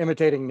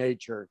imitating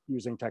nature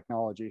using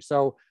technology.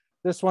 So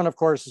this one, of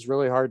course, is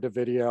really hard to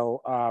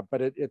video, but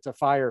it's a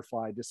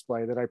Firefly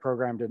display that I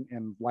programmed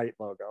in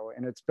Lightlogo,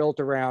 and it's built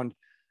around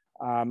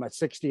a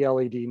 60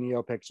 LED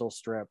NeoPixel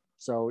strip.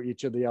 So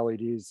each of the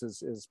LEDs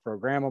is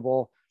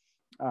programmable,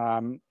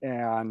 and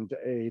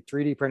a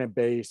 3D printed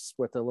base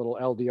with a little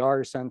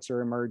LDR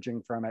sensor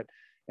emerging from it.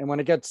 And when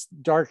it gets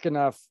dark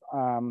enough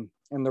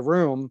in the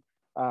room,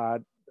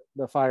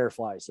 the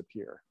fireflies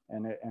appear,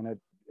 and it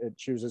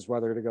chooses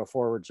whether to go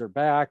forwards or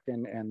back,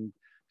 and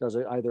does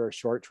it either a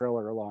short trail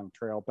or a long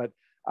trail. But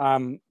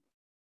the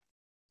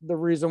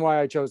reason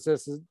why I chose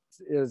this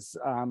is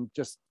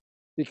just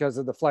because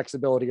of the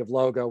flexibility of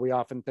Logo. We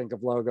often think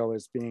of Logo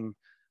as being,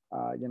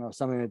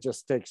 something that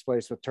just takes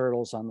place with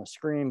turtles on the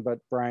screen, but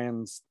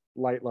Brian's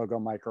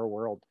Lightlogo micro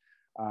world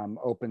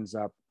opens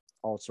up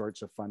all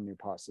sorts of fun new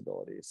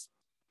possibilities.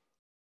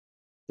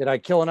 Did I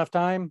kill enough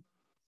time?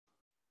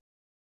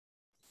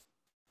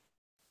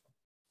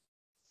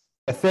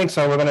 I think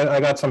so. I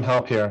got some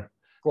help here.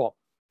 Cool.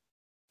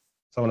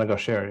 So I'm gonna go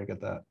share. You get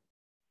that?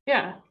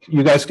 Yeah.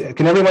 You guys,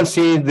 can everyone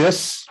see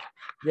this?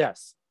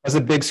 Yes. As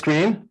a big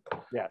screen?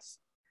 Yes.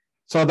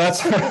 So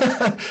that's,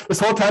 this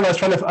whole time I was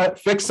trying to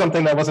fix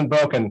something that wasn't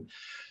broken.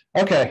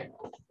 Okay.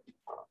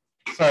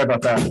 Sorry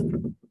about that.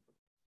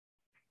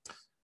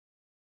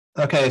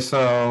 Okay,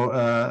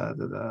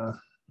 so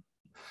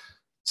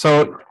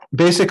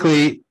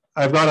basically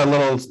I've got a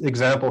little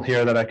example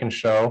here that I can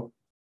show.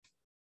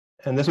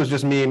 And this was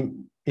just me,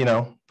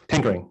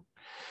 tinkering.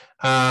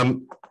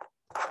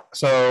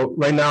 So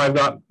right now I've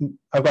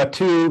got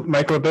two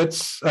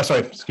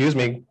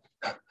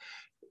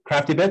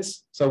Crafty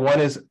Bits. So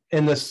one is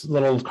in this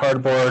little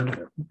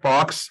cardboard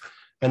box,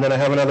 and then I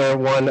have another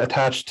one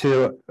attached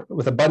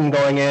with a button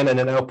going in and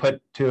an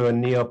output to a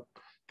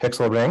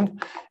NeoPixel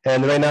ring.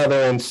 And right now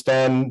they're in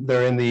STEM.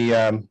 They're in the.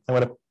 I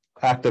want to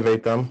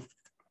activate them.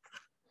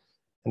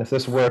 And if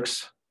this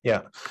works,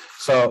 yeah.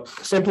 So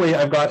simply,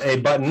 I've got a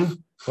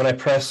button. When I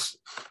press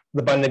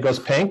the button, it goes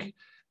pink,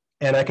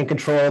 and I can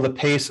control the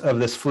pace of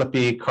this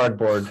flippy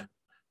cardboard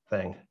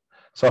thing.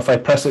 So if I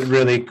press it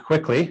really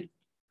quickly,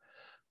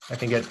 I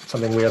can get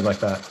something weird like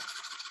that.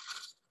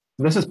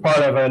 This is part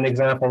of an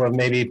example of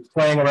maybe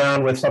playing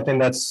around with something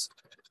that's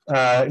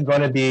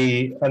going to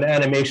be an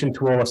animation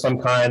tool of some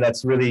kind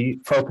that's really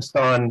focused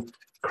on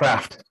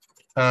craft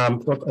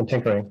and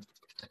tinkering.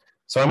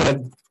 So I'm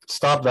going to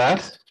stop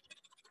that.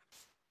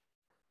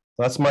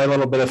 That's my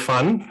little bit of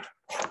fun.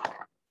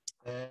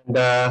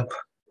 And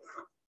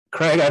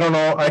Craig, I don't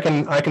know, I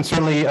can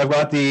certainly, I've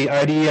got the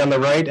IDE on the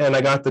right and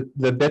I got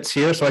the bits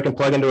here, so I can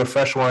plug into a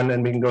fresh one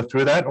and we can go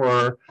through that,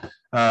 or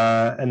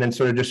and then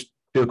sort of just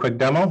do a quick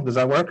demo. Does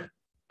that work?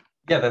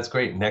 Yeah, that's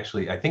great. And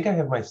actually, I think I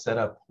have my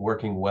setup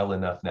working well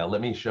enough now. Let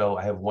me show,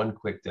 I have one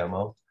quick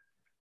demo.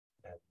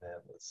 And then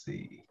let's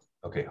see.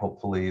 Okay,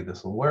 hopefully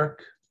this will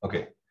work.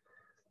 Okay.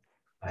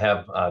 I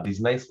have these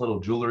nice little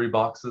jewelry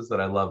boxes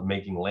that I love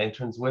making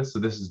lanterns with. So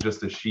this is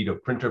just a sheet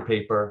of printer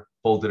paper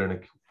folded in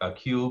a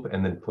cube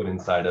and then put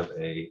inside of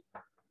a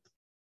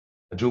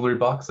jewelry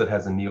box that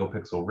has a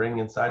NeoPixel ring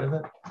inside of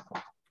it.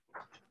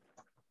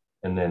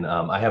 And then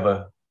I have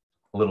a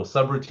little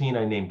subroutine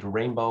I named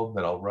Rainbow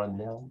that I'll run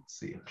now. Let's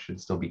see, it should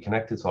still be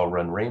connected. So I'll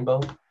run Rainbow.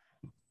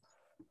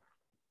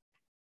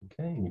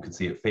 Okay, and you can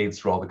see it fades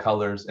through all the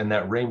colors, and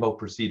that Rainbow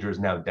procedure is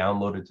now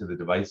downloaded to the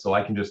device. So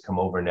I can just come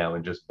over now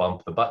and just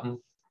bump the button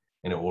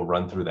and it will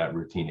run through that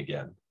routine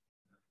again.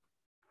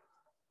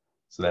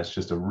 So that's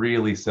just a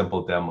really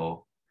simple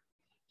demo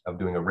of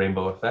doing a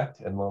rainbow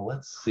effect. And well,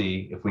 let's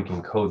see if we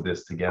can code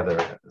this together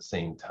at the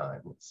same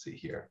time. Let's see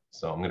here.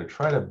 So I'm going to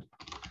try to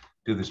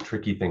do this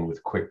tricky thing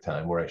with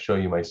QuickTime where I show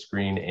you my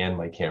screen and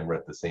my camera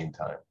at the same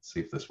time. Let's see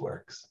if this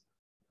works.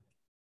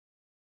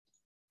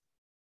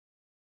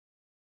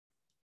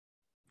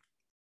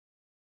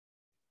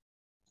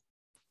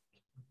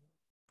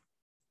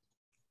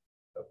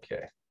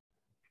 Okay.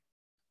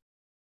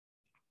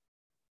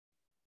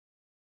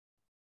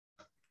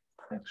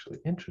 Actually,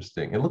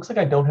 interesting. It looks like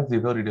I don't have the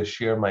ability to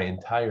share my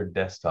entire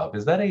desktop.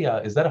 Is that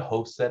a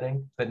host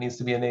setting that needs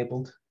to be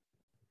enabled?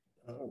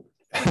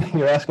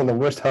 You're asking the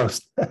worst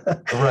host.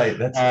 Right.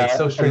 That's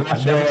so strange.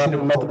 I've never seen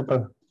it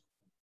before.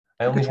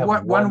 I only It's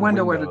have one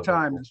window at a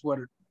time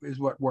available. is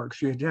what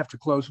works. You have to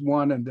close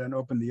one and then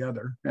open the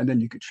other, and then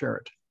you could share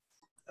it.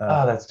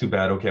 That's too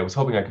bad. Okay, I was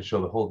hoping I could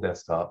show the whole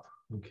desktop.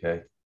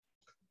 Okay.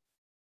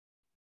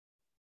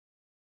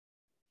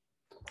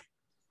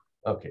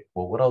 Okay,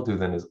 well, what I'll do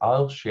then is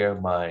I'll share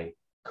my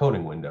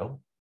coding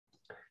window.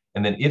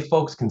 And then if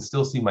folks can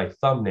still see my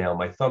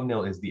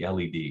thumbnail is the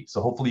LED.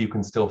 So hopefully you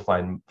can still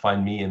find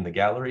me in the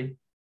gallery.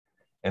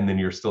 And then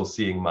you're still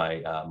seeing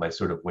my, my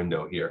sort of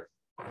window here.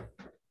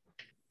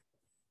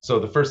 So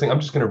the first thing, I'm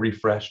just going to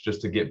refresh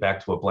just to get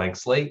back to a blank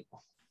slate.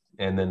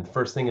 And then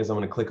first thing is I'm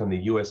going to click on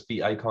the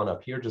USB icon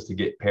up here just to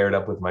get paired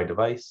up with my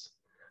device.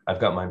 I've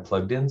got mine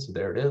plugged in, so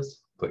there it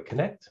is. Click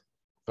connect.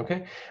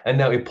 Okay, and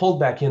now it pulled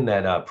back in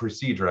that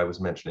procedure I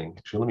was mentioning.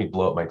 Actually, let me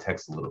blow up my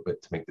text a little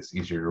bit to make this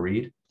easier to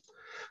read.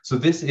 So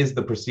this is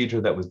the procedure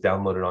that was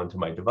downloaded onto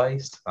my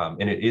device,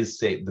 and it is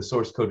saved. The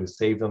source code is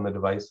saved on the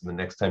device, and the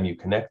next time you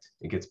connect,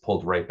 it gets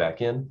pulled right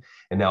back in.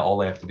 And now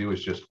all I have to do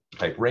is just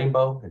type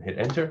rainbow and hit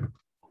enter,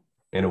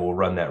 and it will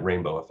run that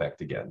rainbow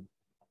effect again.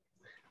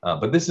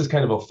 But this is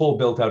kind of a full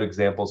built out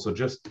example. So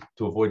just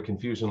to avoid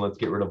confusion, let's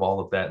get rid of all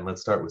of that, and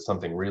let's start with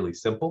something really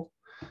simple.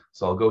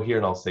 So I'll go here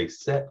and I'll say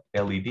set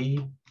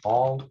LED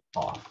all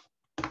off,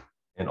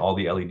 and all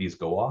the LEDs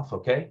go off.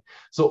 Okay.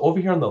 So over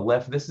here on the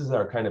left, this is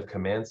our kind of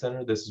command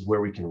center. This is where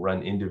we can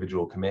run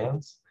individual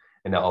commands.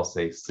 And now I'll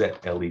say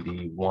set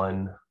LED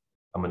 1.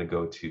 I'm going to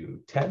go to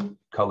 10,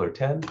 color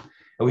 10. And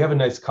we have a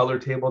nice color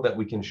table that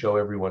we can show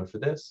everyone for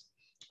this.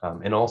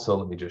 And also,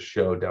 let me just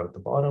show down at the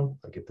bottom.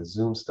 I get the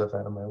zoom stuff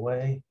out of my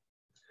way.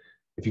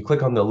 If you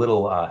click on the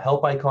little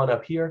help icon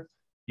up here,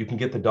 you can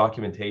get the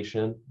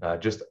documentation,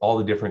 just all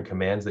the different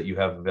commands that you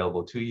have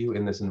available to you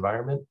in this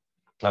environment.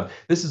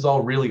 This is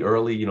all really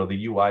early. You know,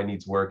 the UI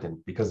needs work, and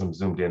because I'm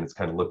zoomed in, it's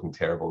kind of looking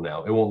terrible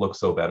now. It won't look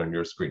so bad on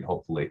your screen,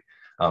 hopefully.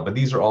 But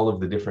these are all of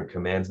the different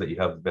commands that you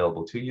have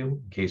available to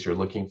you in case you're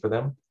looking for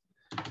them.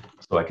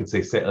 So I could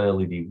say set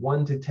LED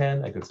 1 to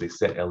 10. I could say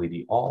set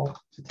LED all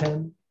to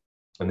 10,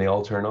 and they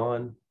all turn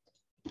on.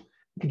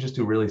 You can just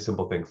do really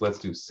simple things. Let's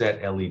do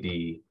set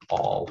LED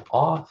all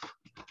off,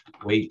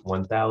 wait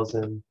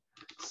 1000,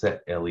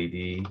 set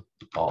LED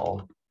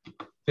all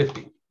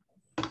 50.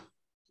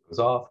 Goes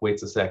off,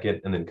 waits a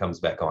second, and then comes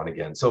back on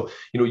again. So,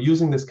 you know,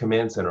 using this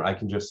command center, I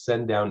can just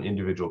send down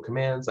individual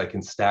commands. I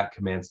can stack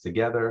commands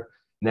together.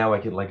 Now I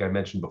can, like I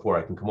mentioned before,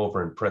 I can come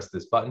over and press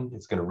this button.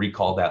 It's going to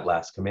recall that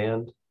last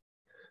command.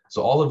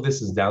 So all of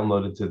this is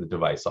downloaded to the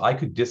device. So I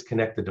could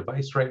disconnect the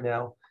device right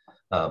now.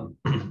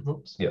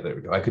 Oops, yeah, there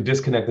we go. I could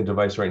disconnect the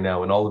device right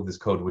now, and all of this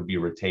code would be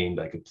retained.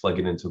 I could plug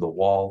it into the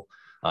wall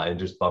and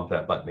just bump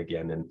that button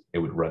again, and it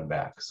would run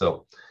back.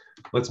 So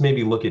let's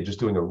maybe look at just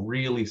doing a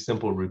really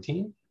simple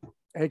routine.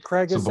 Hey,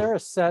 Craig, is there a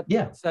set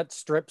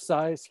strip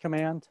size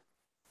command?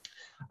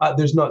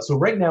 There's not. So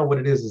right now what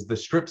it is the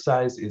strip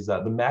size is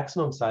the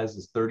maximum size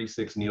is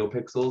 36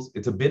 neopixels.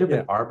 It's a bit of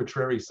an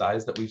arbitrary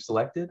size that we've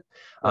selected.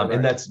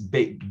 And that's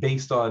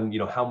based on, you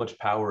know, how much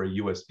power a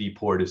USB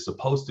port is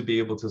supposed to be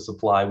able to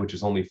supply, which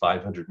is only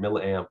 500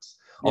 milliamps.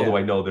 Although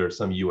I know there are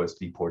some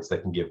USB ports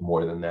that can give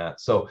more than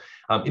that. So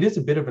it is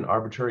a bit of an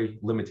arbitrary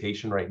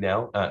limitation right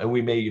now. And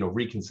we may, you know,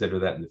 reconsider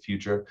that in the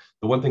future.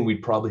 The one thing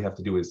we'd probably have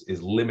to do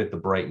is limit the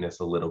brightness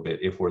a little bit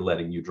if we're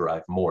letting you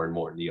drive more and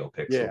more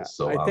neopixels. Yeah,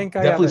 so I think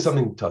definitely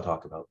something to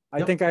talk about.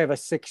 I think I have a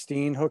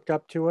 16 hooked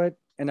up to it.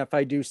 And if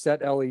I do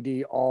set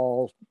LED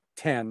all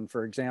 10,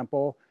 for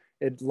example,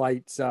 it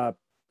lights up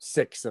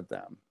 6 of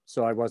them.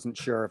 So I wasn't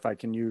sure if I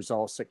can use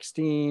all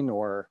 16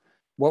 or...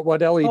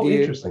 What LED? Oh,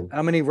 interesting.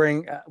 How many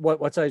ring?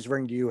 What size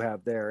ring do you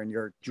have there in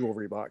your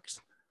jewelry box?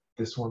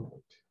 This one.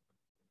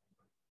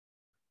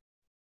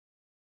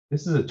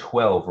 This is a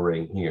 12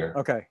 ring here.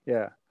 Okay.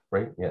 Yeah.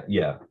 Right. Yeah.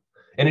 Yeah.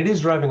 And it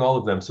is driving all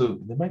of them. So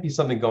there might be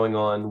something going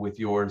on with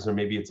yours, or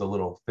maybe it's a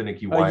little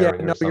finicky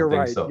wiring or something. You're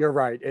right. So, you're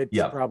right. It's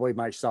probably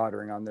my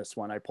soldering on this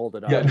one. I pulled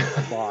it out of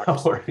the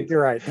box. No,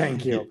 you're right.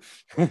 Thank you.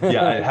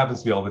 Yeah, it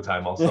happens to me all the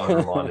time. I'll solder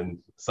them on, and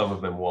some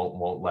of them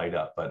won't light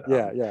up. But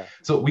yeah.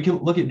 So we can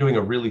look at doing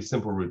a really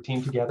simple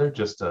routine together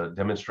just to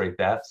demonstrate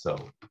that. So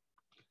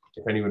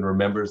if anyone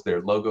remembers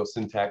their logo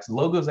syntax,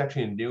 logo is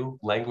actually a new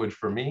language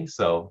for me.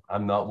 So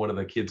I'm not one of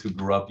the kids who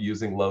grew up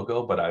using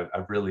logo, but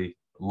I've really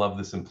love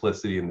the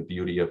simplicity and the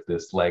beauty of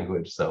this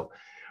language. So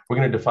we're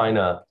going to define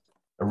a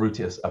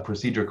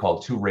procedure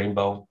called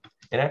toRainbow.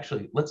 And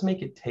actually, let's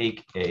make it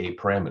take a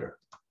parameter.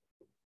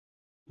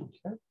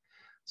 Okay.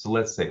 So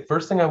let's say,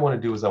 first thing I want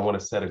to do is I want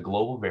to set a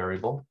global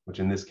variable, which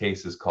in this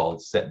case is called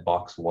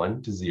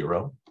setBox1 to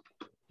 0.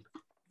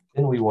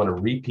 Then we want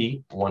to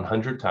repeat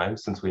 100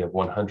 times since we have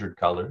 100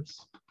 colors.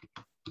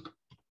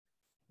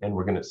 And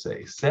we're going to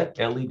say set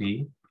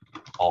LED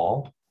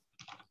all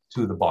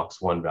to the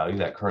box1 value,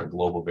 that current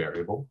global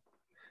variable.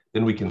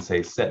 Then we can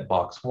say set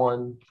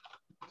box1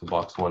 to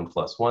box 1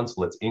 plus 1.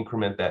 So let's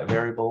increment that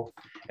variable.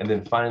 And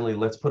then finally,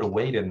 let's put a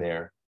weight in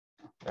there.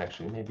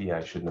 Actually, maybe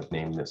I shouldn't have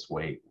named this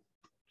weight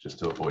just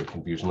to avoid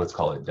confusion. Let's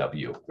call it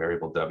W,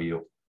 variable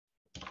W.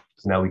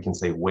 So now we can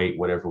say weight,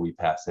 whatever we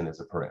pass in as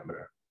a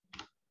parameter.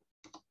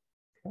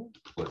 Okay,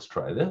 let's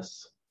try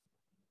this.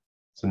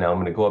 So now I'm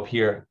going to go up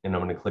here and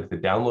I'm going to click the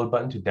download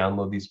button to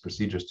download these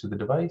procedures to the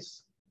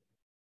device.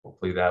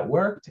 Hopefully that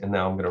worked. And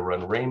now I'm going to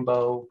run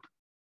Rainbow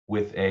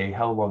with a,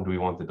 how long do we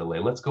want the delay?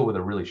 Let's go with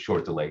a really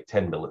short delay,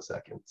 10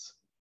 milliseconds.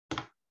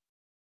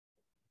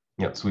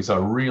 Yeah, so we saw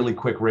a really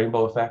quick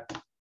rainbow effect.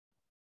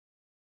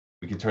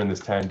 We could turn this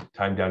time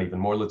down even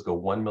more. Let's go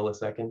 1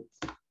 millisecond.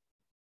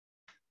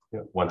 Yeah,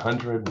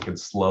 100, we can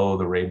slow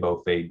the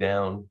rainbow fade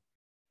down.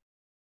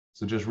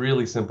 So just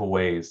really simple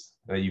ways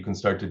that you can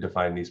start to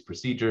define these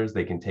procedures.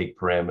 They can take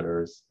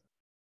parameters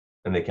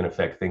and they can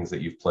affect things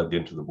that you've plugged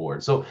into the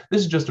board. So this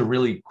is just a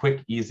really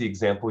quick, easy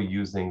example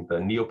using the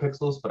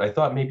NeoPixels, but I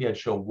thought maybe I'd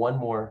show one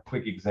more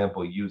quick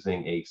example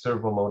using a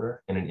servo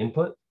motor and an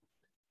input.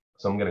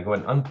 So I'm gonna go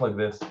ahead and unplug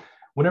this.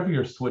 Whenever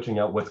you're switching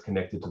out what's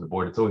connected to the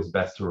board, it's always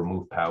best to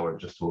remove power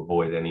just to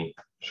avoid any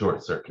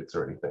short circuits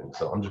or anything.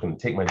 So I'm just gonna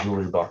take my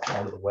jewelry box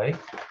out of the way.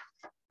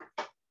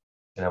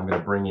 And I'm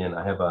gonna bring in,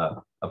 I have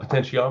a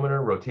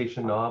potentiometer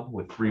rotation knob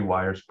with 3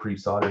 wires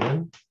pre-soldered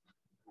in.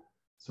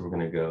 So we're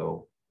gonna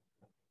go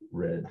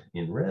red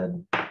in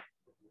red,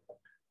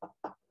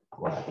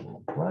 black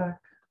in black.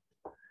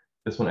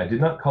 This one I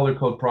did not color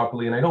code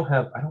properly, and I don't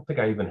think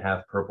I even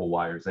have purple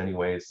wires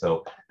anyway.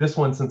 So this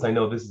one, since I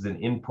know this is an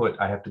input,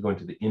 I have to go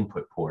into the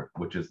input port,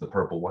 which is the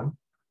purple one.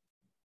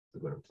 So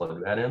go ahead and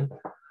plug that in.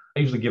 I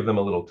usually give them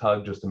a little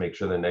tug just to make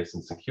sure they're nice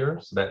and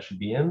secure. So that should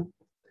be in.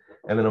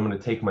 And then I'm going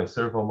to take my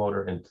servo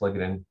motor and plug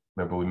it in.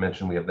 Remember, we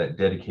mentioned we have that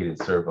dedicated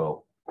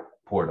servo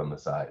port on the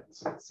side.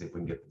 So let's see if we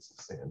can get this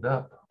to stand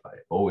up. I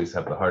always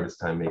have the hardest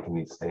time making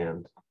these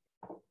stand.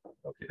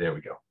 Okay, there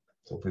we go.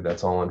 So hopefully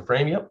that's all in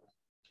frame. Yep.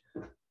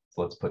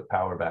 So let's put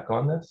power back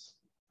on this.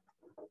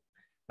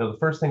 Now the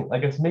first thing, I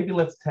guess maybe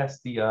let's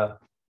test the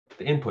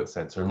input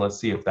sensor and let's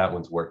see if that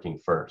one's working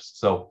first.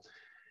 So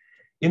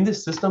in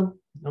this system,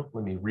 let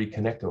me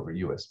reconnect over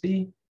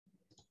USB.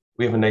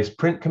 We have a nice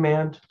print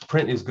command.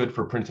 Print is good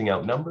for printing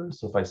out numbers.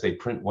 So if I say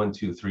print 1,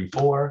 2, 3,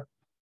 4,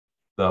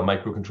 the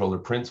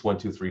microcontroller prints 1,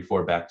 2, 3,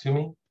 4 back to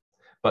me.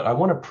 But I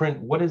want to print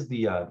what is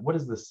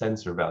the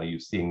sensor value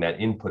seeing, that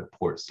input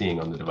port seeing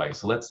on the device.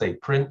 So let's say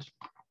print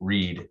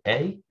read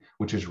A,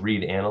 which is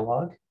read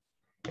analog.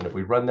 And if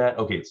we run that,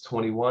 okay, it's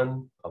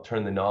 21. I'll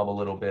turn the knob a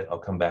little bit. I'll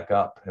come back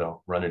up and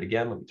I'll run it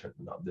again. Let me turn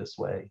the knob this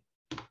way.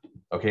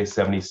 Okay,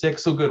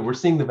 76. So good. We're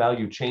seeing the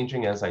value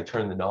changing as I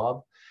turn the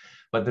knob.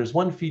 But there's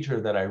one feature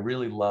that I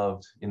really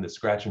loved in the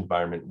Scratch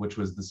environment, which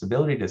was this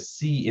ability to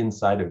see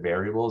inside of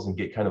variables and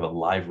get kind of a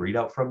live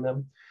readout from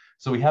them.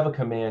 So we have a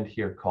command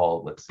here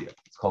called, let's see,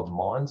 it's called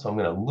mon. So I'm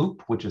going to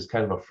loop, which is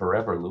kind of a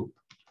forever loop.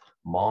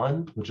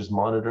 Mon, which is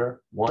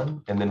monitor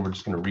 1, and then we're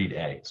just going to read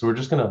A. So we're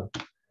just going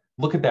to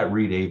look at that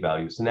read A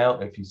value. So now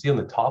if you see on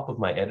the top of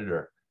my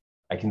editor,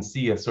 I can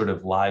see a sort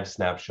of live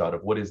snapshot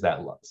of what is that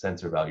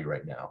sensor value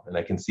right now. And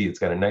I can see it's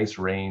got a nice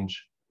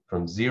range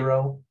from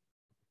 0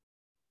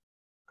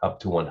 up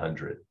to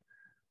 100.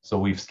 So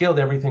we've scaled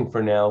everything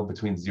for now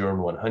between 0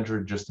 and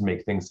 100 just to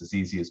make things as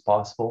easy as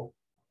possible.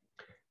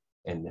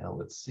 And now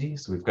let's see.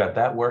 So we've got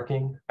that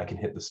working. I can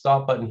hit the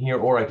stop button here,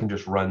 or I can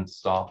just run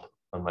stop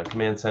on my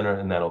command center,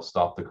 and that'll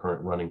stop the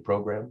current running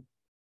program.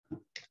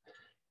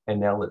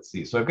 And now let's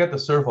see. So I've got the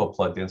servo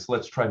plugged in, so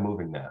let's try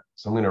moving that.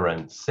 So I'm going to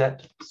run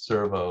set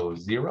servo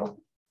 0,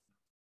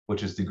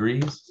 which is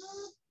degrees.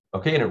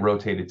 Okay, and it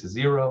rotated to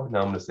 0.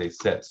 Now I'm going to say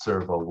set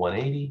servo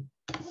 180,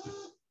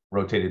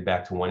 rotated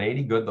back to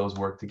 180. Good, those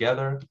work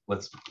together.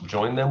 Let's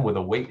join them with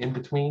a weight in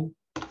between.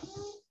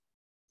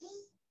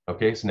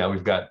 Okay, so now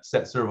we've got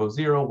set servo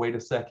 0, wait a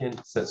second,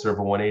 set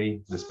servo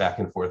 180, this back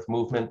and forth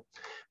movement.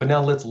 But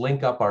now let's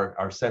link up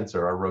our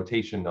sensor, our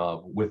rotation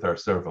knob with our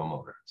servo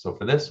motor. So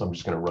for this, I'm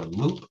just going to run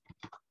loop.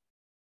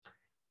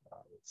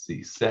 Let's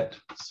see, set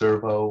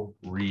servo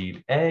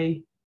read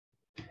A,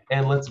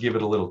 and let's give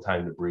it a little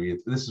time to breathe.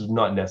 This is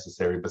not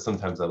necessary, but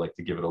sometimes I like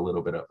to give it a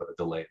little bit of a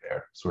delay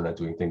there, so we're not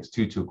doing things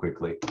too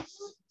quickly.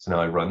 So now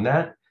I run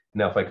that.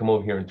 Now if I come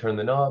over here and turn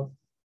the knob,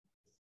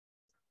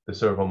 the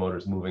servo motor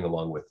is moving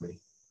along with me.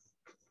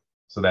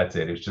 So that's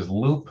it. It's just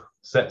loop,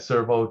 set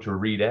servo to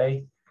read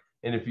A.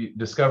 And if you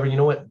discover, you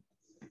know what,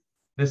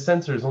 this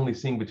sensor is only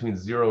seeing between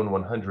 0 and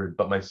 100,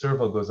 but my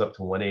servo goes up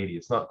to 180.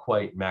 It's not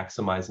quite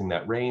maximizing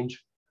that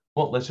range.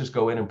 Well, let's just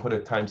go in and put a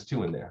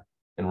 ×2 in there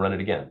and run it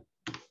again.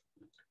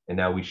 And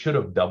now we should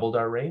have doubled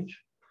our range.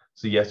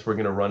 So yes, we're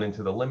going to run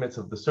into the limits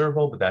of the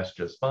servo, but that's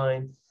just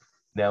fine.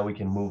 Now we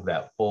can move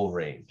that full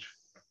range.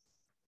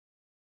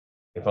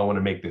 If I want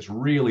to make this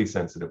really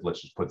sensitive,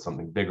 let's just put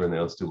something bigger in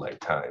there. Let's do like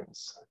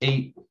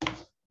 ×8.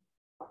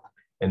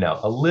 And now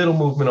a little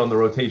movement on the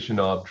rotation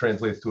knob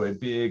translates to a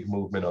big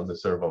movement on the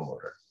servo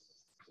motor.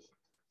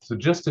 So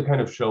just to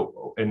kind of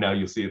show, and now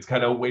you'll see it's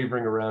kind of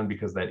wavering around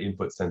because that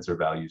input sensor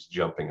value is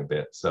jumping a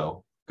bit.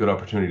 So good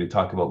opportunity to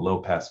talk about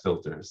low pass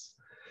filters.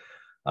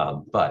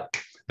 But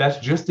that's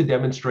just to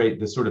demonstrate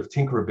the sort of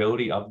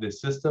tinkerability of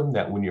this system,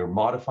 that when you're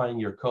modifying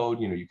your code,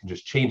 you can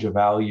just change a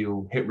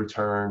value, hit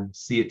return,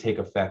 see it take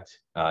effect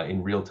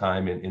in real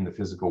time in the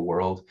physical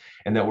world.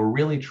 And that we're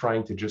really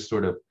trying to just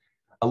sort of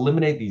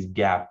eliminate these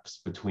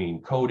gaps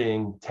between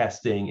coding,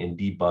 testing, and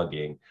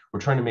debugging. We're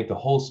trying to make the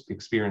whole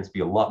experience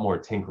be a lot more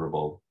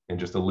tinkerable and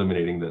just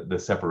eliminating the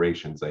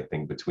separations, I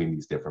think, between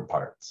these different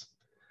parts.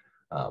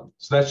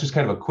 So that's just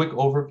kind of a quick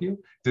overview.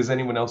 Does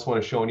anyone else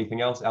want to show anything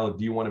else? Alec,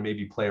 do you want to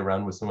maybe play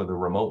around with some of the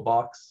remote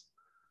box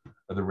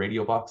or the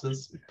radio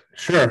boxes?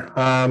 Sure.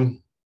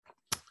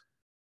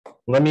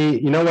 Let me,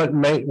 you know what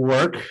might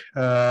work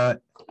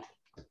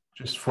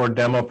just for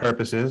demo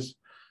purposes.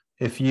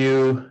 If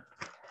you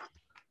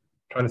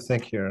try to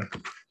think here.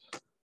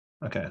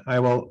 Okay, I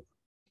will.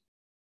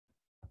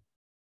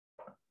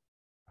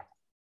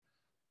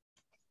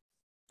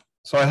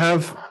 So I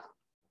have,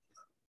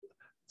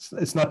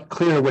 it's not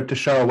clear what to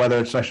show, whether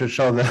I should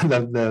show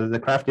the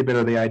crafty bit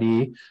or the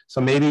IDE. So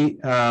maybe,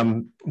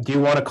 do you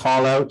want to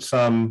call out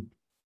some?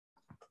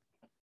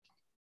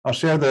 I'll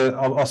share the.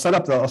 I'll set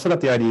up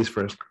the IDEs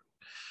first.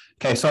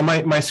 Okay, so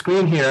my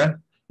screen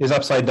here is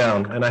upside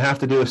down, and I have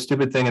to do a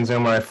stupid thing in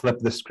Zoom where I flip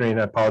the screen.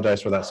 I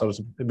apologize for that. So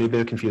it'd be a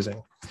bit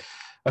confusing.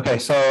 Okay,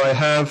 so I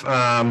have.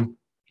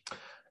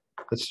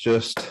 Let's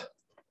just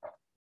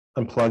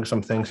unplug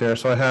some things here.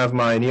 So I have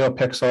my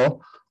NeoPixel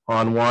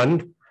on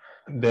one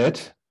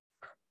bit.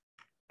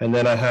 And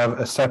then I have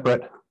a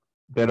separate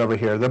bit over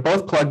here. They're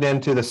both plugged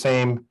into the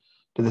same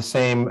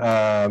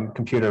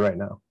computer right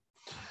now.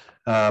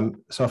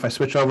 So if I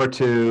switch over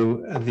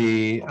to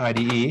the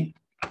IDE,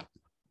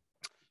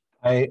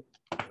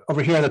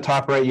 over here at the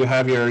top right, you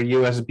have your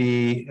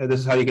USB. This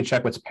is how you can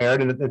check what's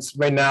paired. And it's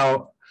right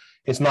now,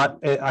 it's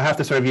not. I have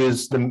to sort of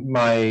use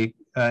my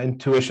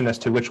intuition as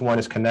to which one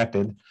is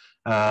connected.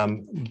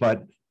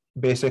 But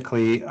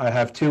basically, I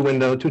have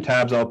two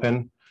tabs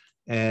open,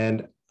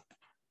 and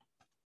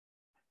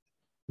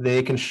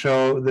they can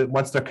show that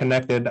once they're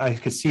connected, I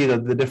can see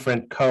the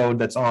different code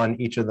that's on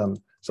each of them.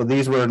 So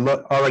these were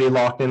already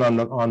locked in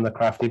on the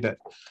crafty bit.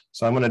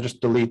 So I'm going to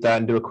just delete that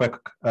and do a quick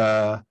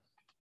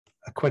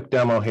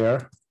demo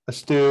here.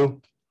 Let's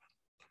do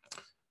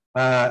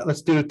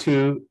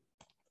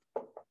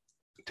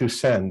to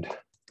send,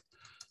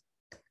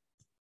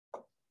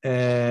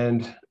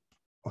 and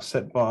I'll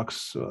set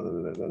box.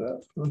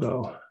 We'll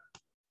go.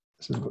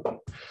 This is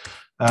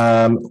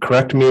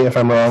correct me if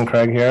I'm wrong,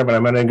 Craig here, but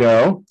I'm going to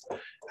go.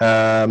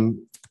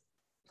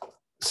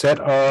 Set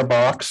our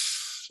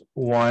box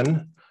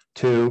 1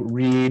 to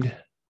read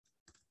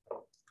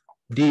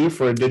D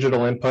for a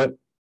digital input.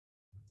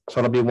 So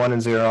it'll be 1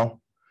 and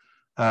 0.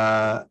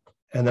 And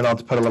then I'll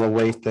put a little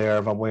wait there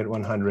of a wait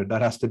 100.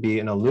 That has to be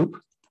in a loop.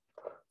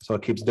 So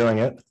it keeps doing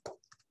it.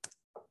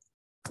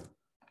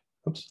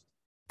 Oops.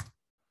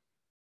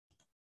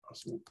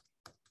 Awesome.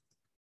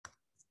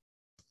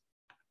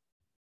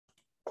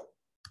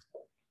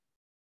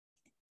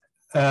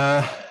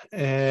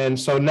 And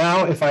so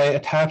now if I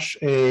attach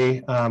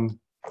I'm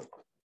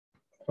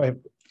going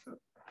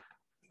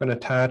to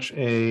attach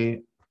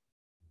the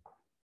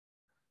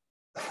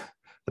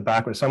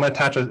backwards. So I'm going to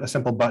attach a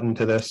simple button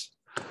to this,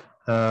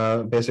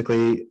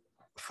 basically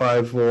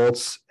 5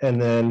 volts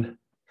and then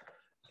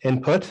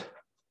input.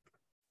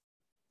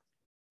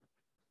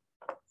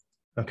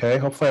 Okay,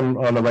 hopefully I'm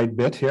on the right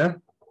bit here.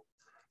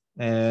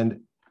 And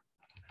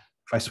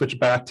if I switch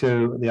back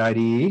to the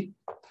IDE,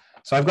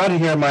 so I've got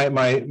here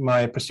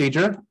my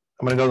procedure.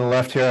 I'm going to go to the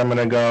left here. I'm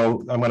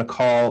going to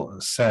call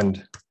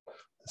send.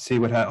 Let's see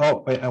what happens.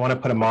 Oh, wait, I want to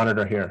put a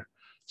monitor here.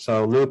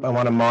 So loop, I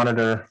want to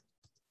monitor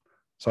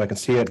so I can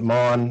see it.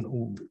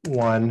 Mon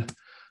 1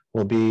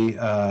 will be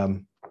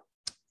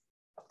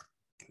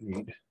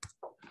read.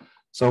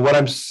 So what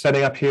I'm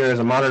setting up here is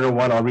a monitor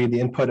 1. I'll read the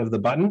input of the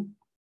button.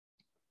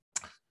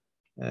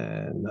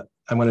 And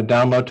I'm going to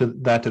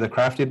download that to the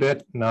crafty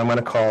bit. Now I'm going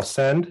to call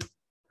send.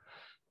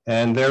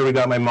 And there we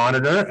got my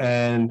monitor.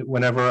 And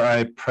whenever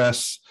I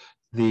press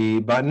the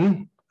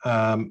button,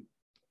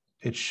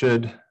 it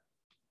should,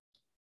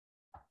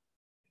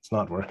 it's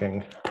not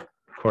working,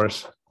 of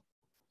course.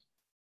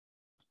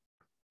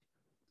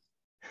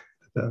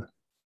 You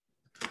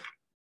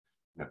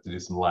have to do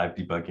some live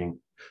debugging.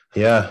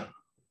 Yeah.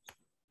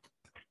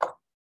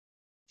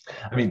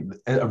 I mean,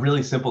 a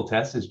really simple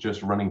test is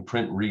just running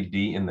print read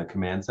D in the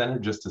command center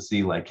just to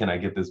see, like, can I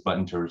get this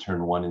button to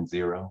return 1 and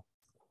 0?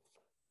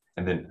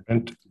 And then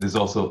there's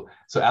also,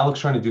 so Alec's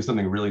trying to do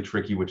something really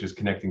tricky, which is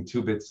connecting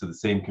 2 bits to the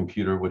same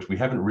computer, which we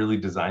haven't really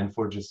designed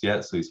for just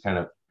yet. So he's kind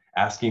of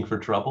asking for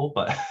trouble,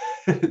 but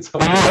it's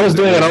okay. I was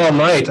doing it all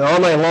night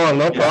long,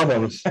 no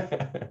problems.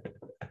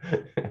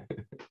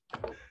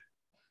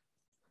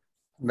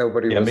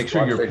 Nobody Yeah, was make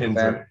sure your watching pins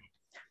that. are,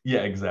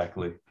 yeah,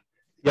 exactly.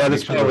 Yeah, Make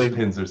this sure probably, those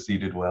pins are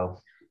seated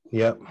well.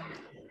 yep.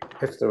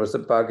 If there was a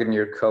bug in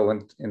your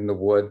code in the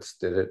woods,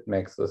 did it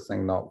make the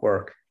thing not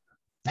work?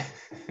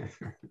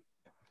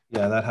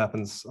 Yeah, that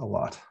happens a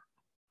lot.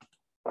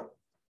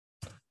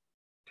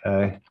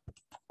 Okay.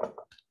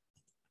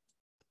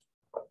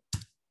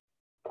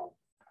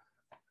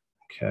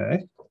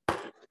 Okay.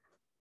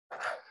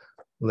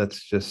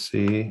 let's just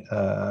see.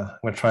 I'm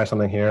gonna try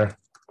something here.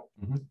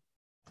 Mhm.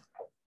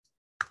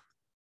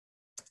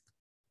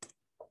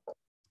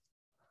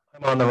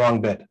 I'm on the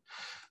wrong bit.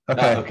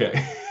 Okay,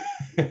 Okay.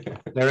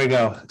 there we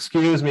go.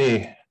 Excuse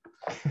me.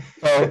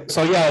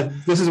 So yeah,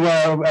 this is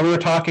where we were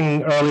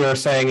talking earlier,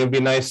 saying it'd be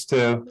nice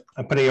to,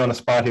 I'm putting you on the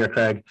spot here,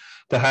 Craig,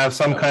 to have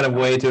some kind of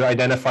way to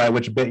identify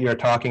which bit you're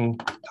talking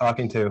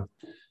to.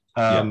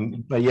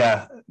 But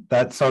yeah,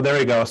 so there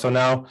we go. So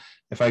now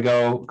if I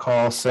go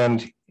call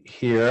send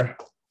here.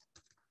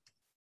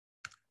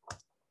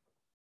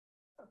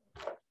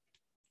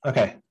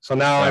 Okay, so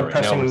now I'm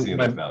pressing, now we're seeing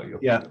that value.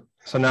 Yeah,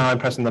 so now I'm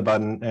pressing the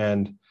button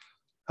and,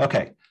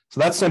 okay, so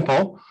that's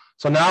simple.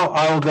 So now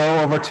I'll go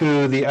over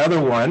to the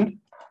other one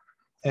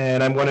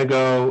and I'm going to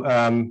go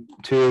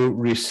to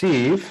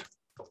receive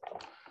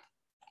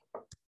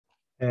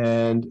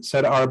and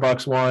set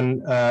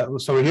RBox1.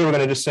 So here we're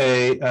going to just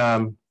say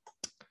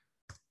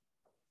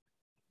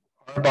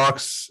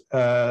RBox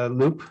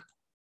loop.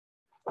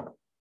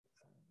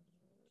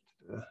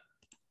 I'm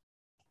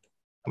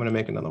going to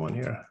make another one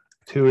here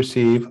to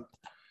receive.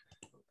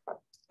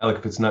 Alec,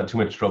 if it's not too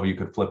much trouble, you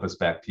could flip us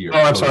back to your. Oh,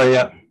 I'm sorry.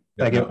 Yeah,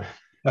 thank no. you.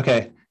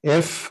 Okay,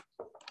 if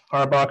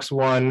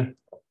RBox1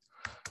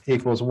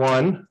 equals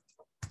 1,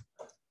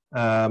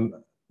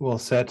 we'll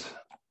set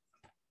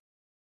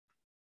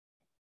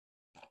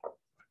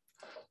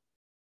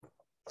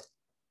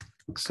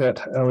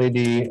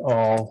LED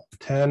all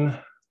 10,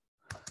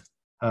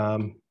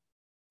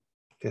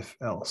 if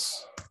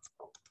else.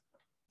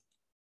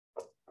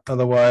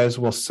 Otherwise,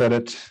 we'll set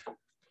it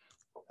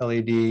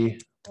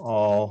LED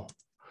all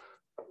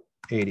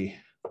 80.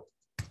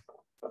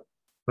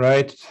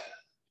 Right?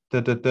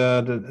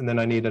 And then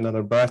I need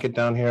another bracket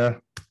down here.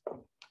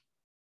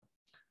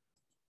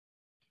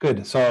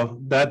 Good. So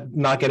that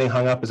not getting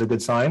hung up is a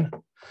good sign.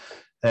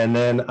 And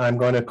then I'm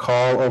going to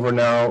call over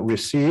now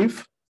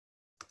receive.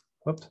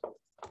 Whoops.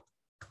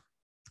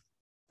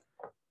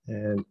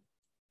 And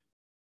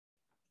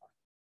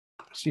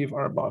receive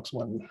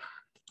RBox1.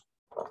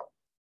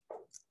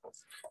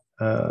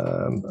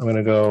 I'm going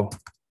to go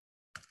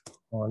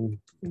on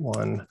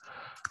 1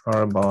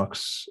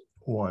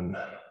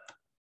 RBox1.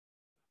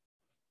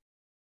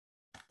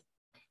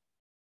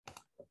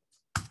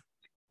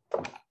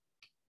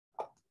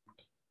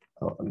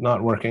 Oh,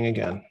 not working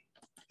again.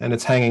 And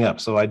it's hanging up,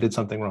 so I did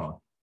something wrong.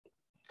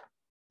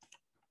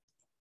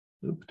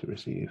 Oop, to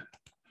receive.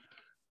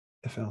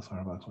 If else RBox1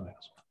 equals 1.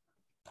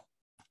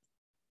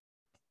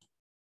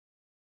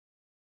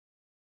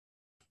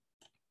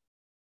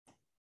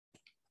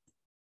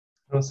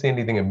 I don't see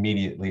anything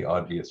immediately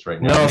obvious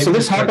right now. No, Maybe so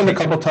this just happened a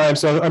take couple times.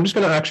 So I'm just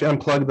going to actually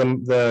unplug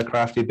the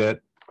crafty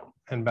bit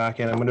and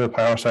back in. I'm going to do a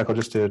power cycle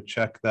just to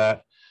check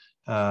that.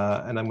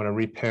 And I'm going to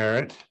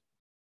repair it.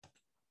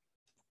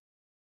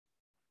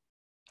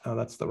 Oh,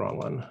 that's the wrong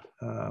one.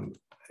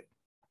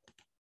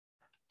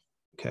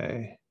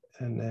 Okay,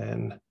 and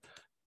then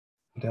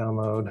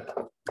download,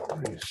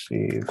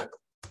 receive.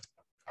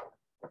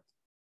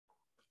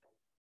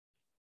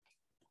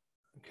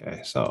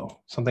 Okay, so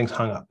something's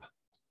hung up.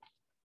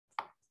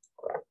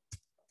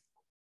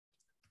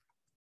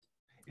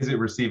 Is it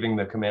receiving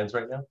the commands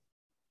right now?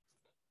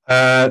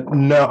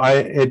 No,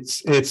 I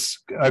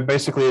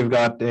basically have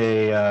got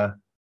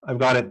I've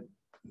got it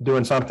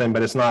doing something,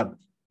 but it's not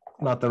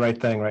the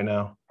right thing right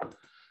now.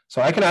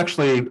 So I can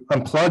actually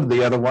unplug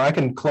the other one. I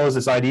can close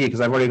this IDE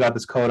because I've already got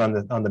this code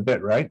on the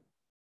bit, right?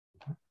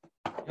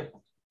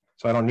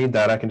 So I don't need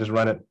that. I can just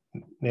run it.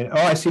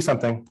 Oh, I see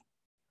something.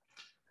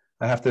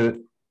 I have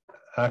to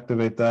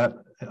activate that.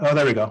 Oh,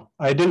 there we go.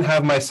 I didn't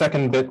have my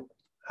second bit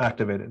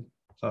activated.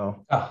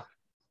 So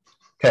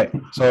okay,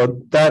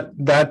 so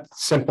that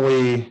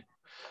simply,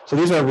 so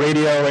these are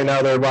radio right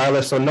now, they're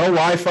wireless, so no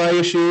Wi-Fi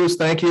issues,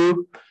 thank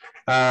you.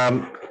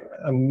 I'm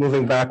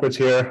moving backwards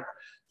here.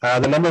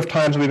 The number of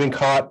times we've been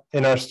caught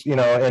in our,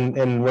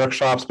 in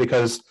workshops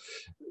because,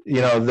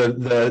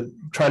 the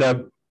trying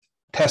to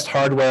test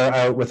hardware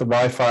out with the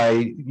Wi-Fi,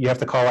 you have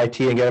to call IT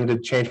and get them to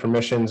change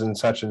permissions and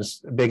such, and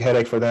it's a big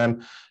headache for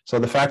them. So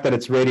the fact that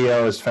it's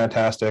radio is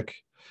fantastic.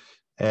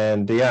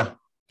 And yeah,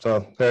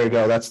 so there you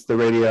go, that's the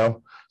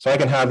radio. So I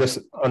can have this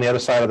on the other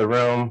side of the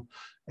room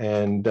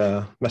and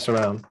mess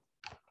around.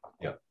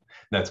 Yeah,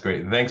 that's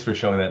great. Thanks for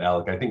showing that,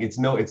 Alec. I think it's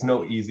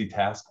no easy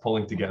task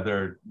pulling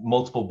together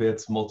multiple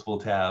bits, multiple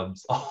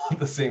tabs all at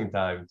the same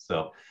time.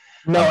 So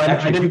no,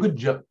 actually, if you could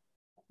jump.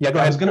 Yeah, go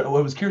ahead. I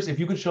was curious if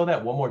you could show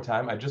that one more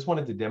time. I just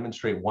wanted to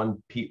demonstrate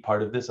one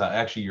part of this,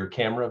 actually your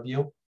camera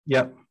view.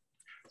 Yep.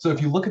 So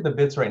if you look at the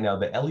bits right now,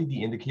 the LED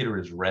indicator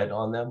is red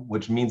on them,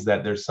 which means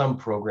that there's some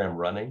program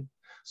running.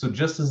 So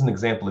just as an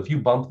example, if you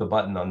bump the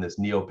button on this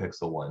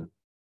NeoPixel one,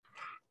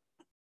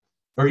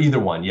 or either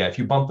one, yeah, if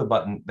you bump the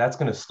button, that's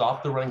going to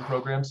stop the running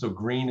program. So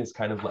green is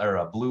kind of,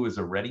 or blue is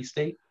a ready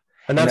state.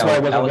 And that's why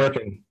it wasn't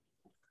working.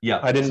 Yeah.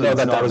 I didn't know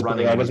that was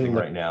running. I wasn't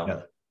right now.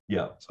 Yeah.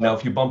 Yeah. So now,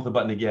 if you bump the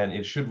button again,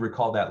 it should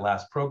recall that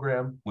last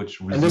program,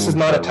 which resumes. And this is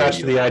not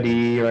attached to the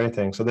IDE or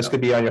anything. So this could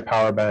be on your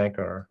power bank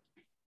or.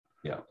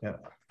 Yeah. Yeah.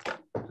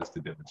 Just to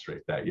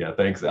demonstrate that. Yeah.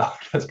 Thanks, Al.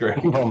 That's great.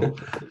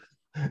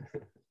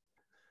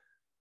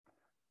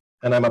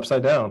 and I'm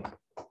upside down.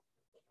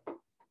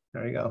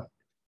 There you go.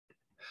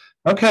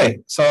 Okay,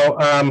 so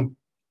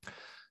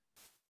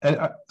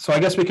so I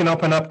guess we can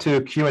open up to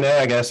Q&A,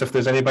 I guess, if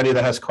there's anybody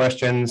that has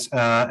questions.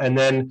 And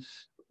then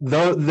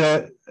we're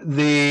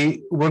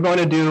going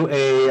to do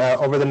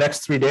over the next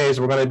 3 days,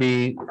 we're going to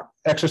be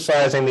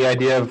exercising the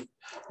idea of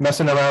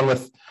messing around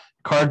with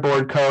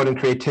cardboard code and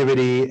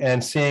creativity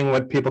and seeing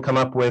what people come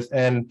up with.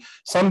 And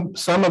some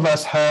of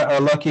us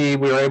are lucky,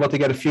 we were able to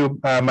get a few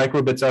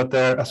micro bits out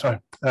there,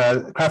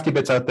 crafty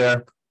bits out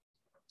there.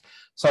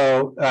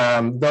 So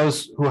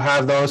those who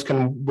have those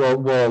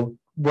will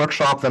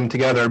workshop them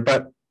together.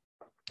 But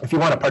if you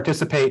want to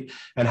participate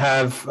and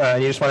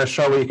you just want to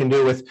show what you can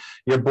do with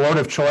your board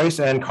of choice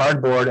and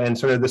cardboard and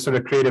sort of this sort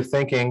of creative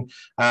thinking,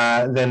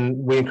 then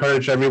we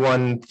encourage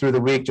everyone through the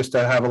week just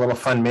to have a little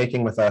fun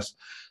making with us.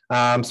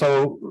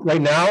 So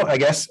right now, I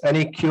guess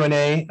any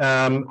Q&A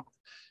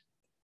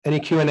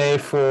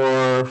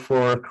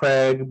for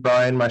Craig,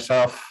 Brian,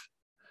 myself?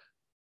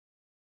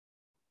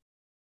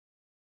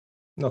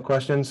 No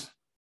questions?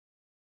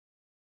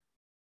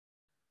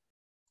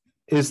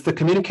 Is the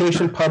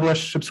communication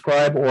publish,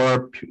 subscribe,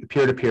 or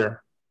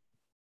peer-to-peer?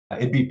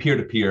 It'd be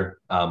peer-to-peer,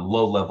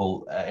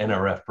 low-level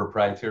NRF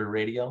proprietary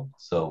radio.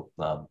 So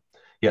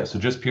yeah, so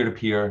just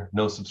peer-to-peer,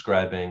 no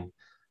subscribing.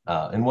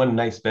 And one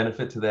nice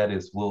benefit to that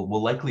is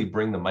we'll likely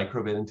bring the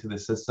microbit into the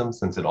system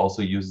since it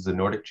also uses a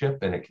Nordic chip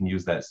and it can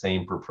use that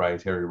same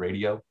proprietary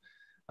radio.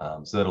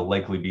 So that'll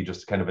likely be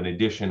just kind of an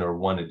addition or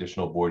one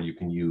additional board you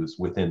can use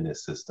within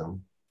this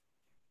system.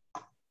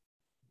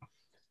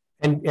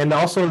 And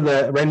also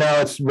right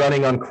now it's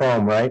running on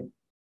Chrome, right?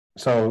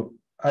 So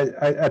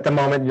at the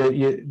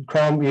moment,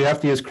 Chrome, you have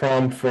to use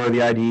Chrome for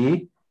the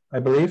IDE, I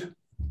believe.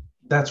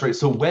 That's right.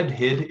 So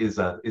WebHID is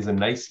a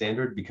nice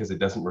standard because it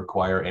doesn't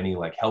require any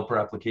like helper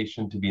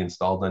application to be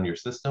installed on your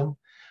system.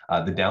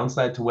 The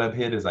downside to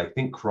WebHID is I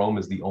think Chrome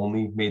is the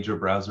only major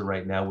browser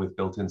right now with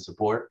built-in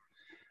support.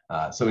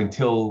 So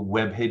until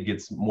WebHID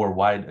gets more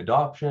wide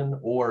adoption,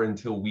 or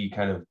until we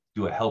kind of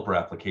do a helper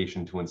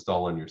application to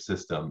install on your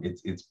system,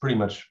 it's pretty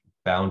much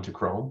bound to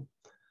Chrome.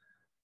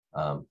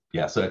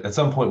 Yeah, so at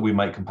some point we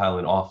might compile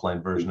an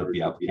offline version of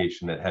the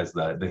application that has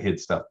the HID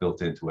stuff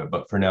built into it.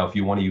 But for now, if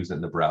you want to use it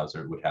in the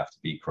browser, it would have to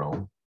be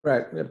Chrome.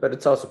 Right, but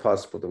it's also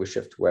possible that we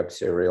shift to Web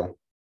Serial.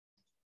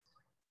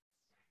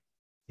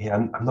 Yeah,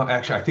 I'm not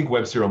actually, I think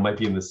Web Serial might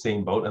be in the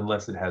same boat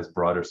unless it has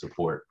broader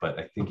support, but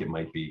I think it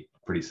might be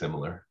pretty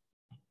similar.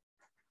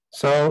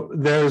 So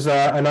there's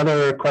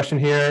another question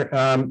here.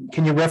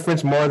 Can you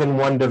reference more than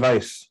one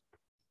device?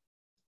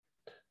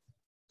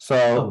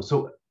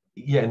 So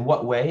yeah, in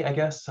what way, I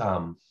guess?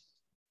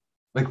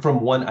 Like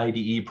from one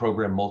IDE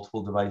program,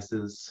 multiple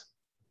devices?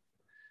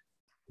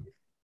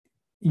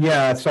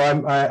 Yeah, so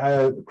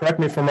I correct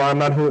me if I'm wrong, I'm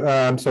not who,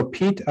 so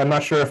Pete, I'm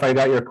not sure if I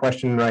got your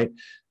question right.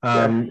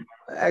 Yeah.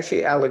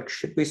 Actually, Alex,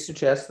 should we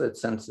suggest that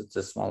since it's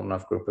a small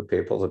enough group of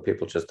people, that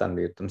people just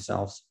unmute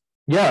themselves?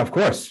 Yeah, of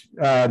course.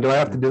 Do I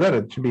have to do that?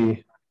 It should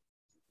be.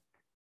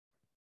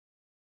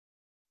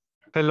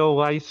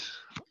 Hello, guys.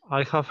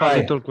 I have a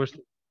little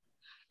question.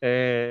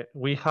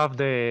 We have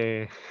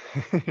the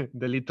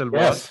the little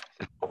box,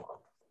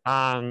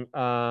 and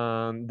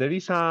there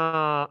is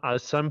a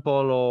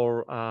sample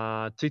or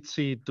a cheat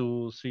sheet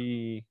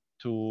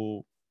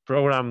to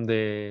program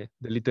the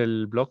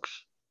little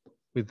blocks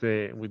with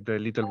the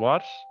little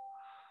bars.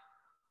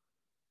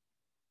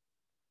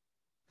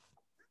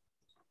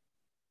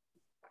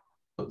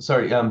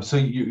 Sorry. So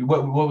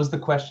what was the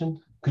question?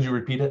 Could you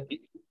repeat it?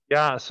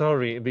 Yeah,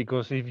 sorry.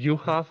 Because if you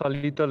have a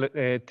little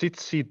cheat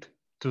sheet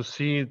to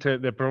see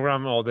the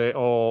program or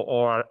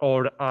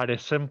a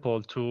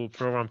sample to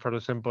program, for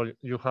example,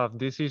 you have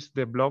this is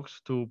the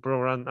blocks to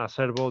program a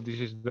servo. This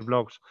is the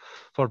blocks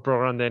for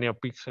program the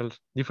NeoPixels.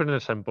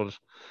 Different samples,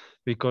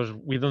 because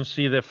we don't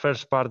see the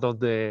first part of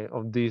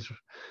this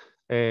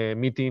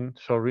meeting.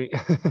 Sorry,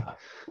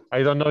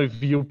 I don't know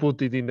if you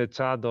put it in the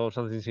chat or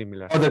something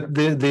similar. Oh,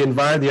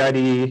 the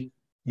IDE.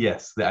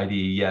 Yes, the IDE.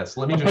 Yes.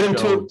 Let me just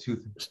show two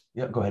things.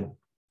 Yeah, go ahead.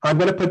 I'm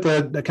going to put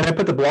can I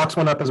put the blocks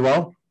one up as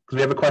well? Because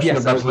we have a question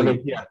yes, about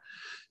absolutely. Yeah.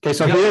 Okay,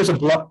 so here's a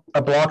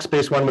block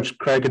space one which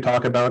Craig could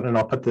talk about, and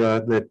I'll put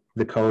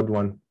the code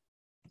one.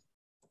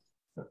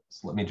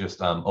 So let me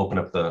just open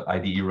up the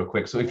IDE real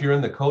quick. So if you're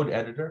in the code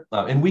editor,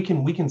 and we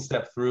can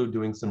step through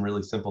doing some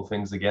really simple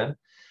things again.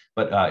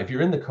 But if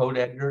you're in the code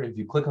editor, if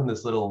you click on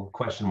this little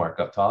question mark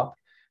up top,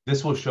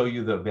 this will show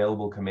you the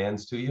available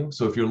commands to you.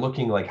 So if you're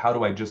looking like, how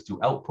do I just do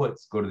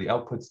outputs? Go to the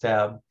outputs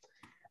tab.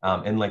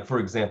 And like, for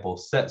example,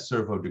 set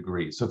servo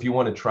degree. So if you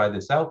want to try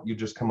this out, you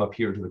just come up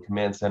here to the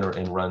command center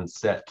and run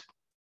set,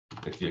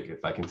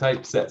 if I can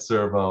type, set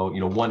servo,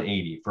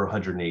 180 for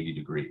 180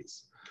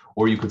 degrees.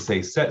 Or you could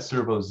say set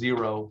servo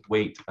 0,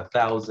 wait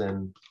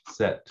 1,000,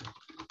 set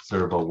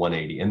servo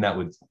 180. And that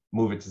would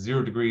move it to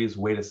 0 degrees,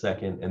 wait a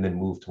second, and then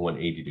move to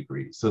 180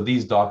 degrees. So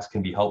these docs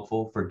can be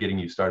helpful for getting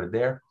you started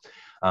there.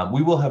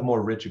 We will have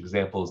more rich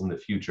examples in the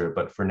future,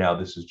 but for now,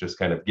 this is just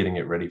kind of getting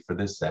it ready for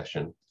this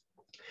session.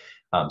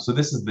 So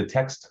this is the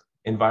text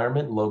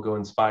environment, logo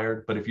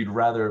inspired. But if you'd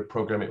rather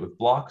program it with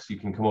blocks, you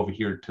can come over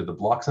here to the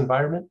blocks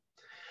environment.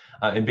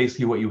 And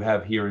basically what you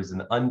have here is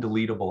an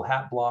undeletable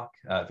hat block.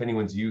 If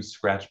anyone's used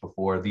Scratch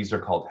before, these are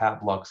called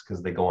hat blocks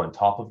because they go on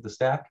top of the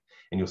stack.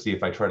 And you'll see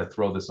if I try to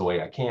throw this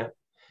away, I can't,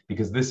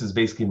 because this is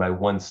basically my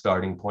one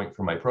starting point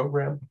for my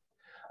program.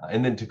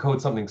 And then to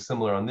code something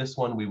similar on this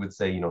one, we would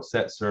say,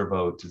 set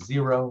servo to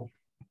 0,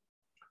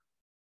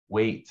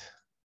 wait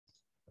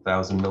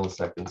 1,000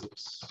 milliseconds,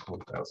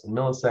 1,000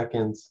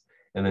 milliseconds,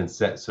 and then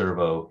set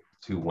servo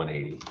to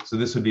 180. So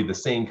this would be the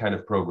same kind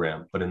of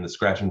program, but in the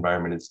Scratch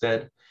environment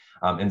instead.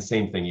 And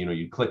same thing,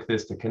 you click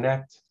this to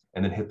connect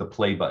and then hit the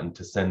play button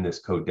to send this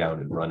code down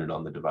and run it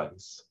on the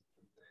device.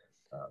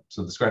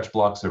 So the Scratch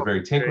blocks are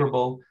very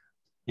tinkerable.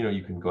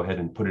 You can go ahead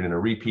and put it in a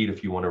repeat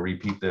if you want to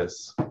repeat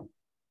this.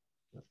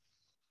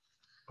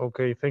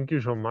 Okay, thank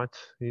you so much.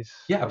 It's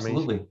yeah, amazing.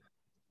 Absolutely.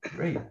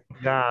 Great.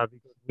 Yeah,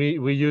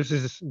 we use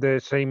the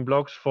same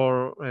blocks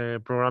for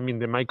programming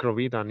the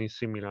microbit, and it's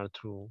similar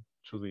to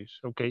this.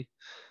 Okay,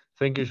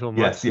 thank you so much.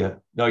 Yes, yeah.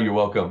 No, you're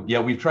welcome. Yeah,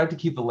 we've tried to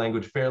keep the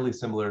language fairly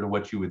similar to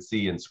what you would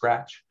see in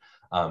Scratch.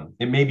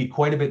 It may be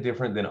quite a bit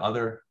different than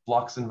other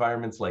blocks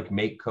environments like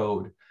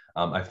MakeCode.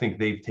 I think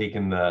they've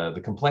taken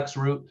the complex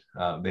route.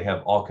 They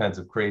have all kinds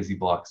of crazy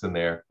blocks in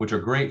there, which are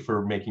great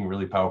for making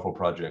really powerful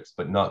projects,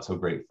 but not so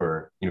great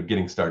for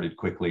getting started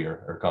quickly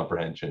or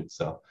comprehension.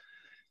 So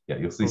yeah,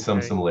 you'll see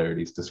some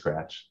similarities to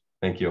Scratch.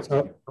 Thank you.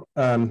 So,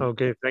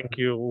 okay, thank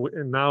you.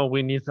 Now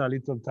we need a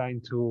little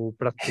time to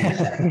practice.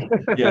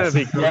 Yes.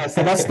 Yeah,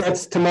 so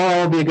that's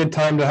tomorrow will be a good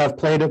time to have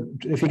played it.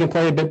 If you can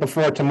play a bit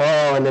before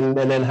tomorrow, and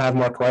then have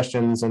more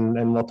questions,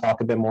 and we'll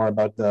talk a bit more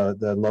about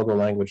the logo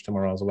language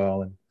tomorrow as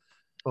well. And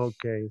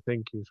okay,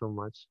 thank you so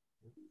much.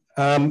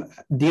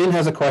 Dean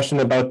has a question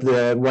about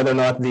whether or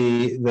not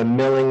the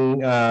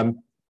milling, I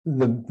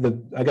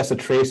guess the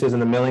traces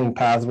and the milling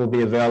paths will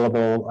be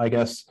available. I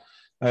guess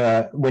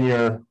when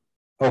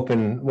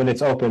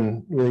it's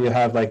open, will you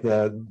have like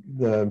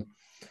the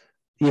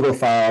Eagle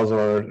files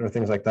or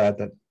things like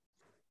that?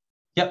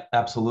 Yep,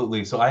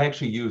 absolutely. So I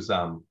actually use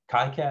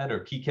KiCad or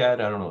KiCad.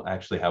 I don't know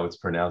actually how it's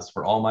pronounced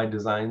for all my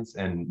designs,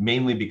 and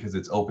mainly because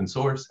it's open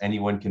source.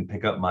 Anyone can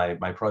pick up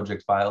my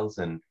project files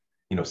and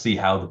see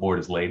how the board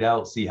is laid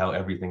out, see how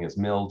everything is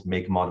milled,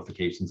 make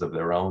modifications of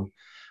their own.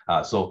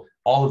 So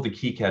all of the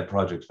KiCad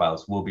project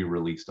files will be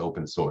released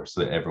open source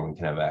so that everyone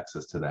can have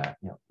access to that.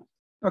 Yeah.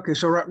 Okay,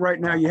 so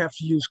right now you have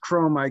to use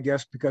Chrome, I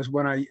guess, because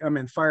when I'm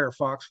in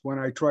Firefox, when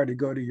I try to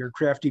go to your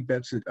crafty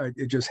bits,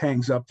 it just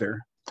hangs up there.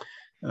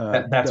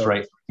 That's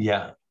right.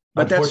 Yeah.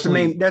 But that's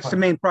the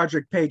main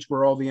project page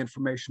where all the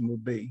information will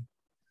be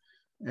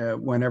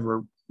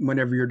whenever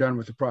you're done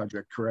with the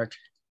project, correct?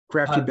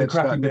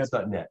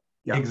 Craftybits.net.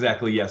 Yeah.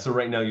 Exactly. Yeah. So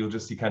right now you'll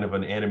just see kind of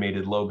an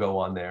animated logo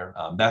on there.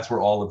 That's where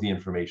all of the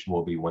information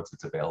will be once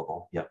it's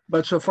available. Yeah.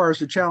 But so far as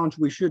the challenge,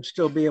 we should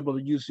still be able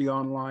to use the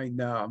online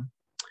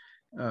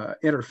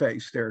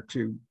interface there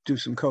to do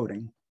some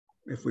coding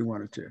if we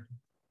wanted to.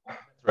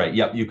 Right.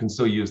 Yep. You can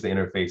still use the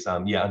interface.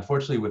 Yeah.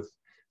 Unfortunately, with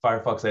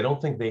Firefox, I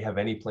don't think they have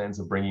any plans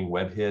of bringing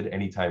WebHID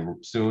anytime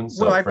soon.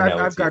 So well,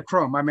 I've got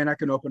Chrome. I mean, I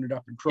can open it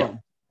up in Chrome.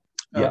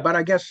 Yeah. But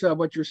I guess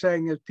what you're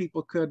saying is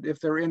people could, if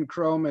they're in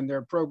Chrome and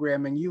they're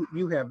programming,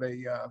 you have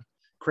a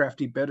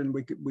crafty bit, and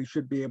we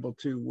should be able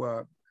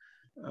to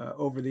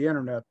over the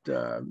internet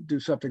do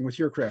something with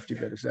your crafty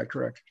bit. Is that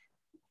correct?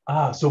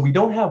 So we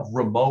don't have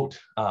remote,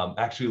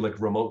 actually like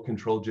remote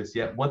control just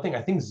yet. One thing,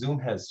 I think Zoom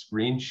has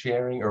screen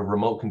sharing or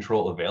remote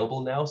control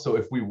available now. So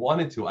if we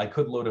wanted to, I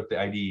could load up the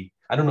IDE.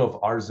 I don't know if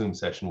our Zoom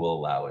session will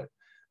allow it,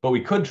 but we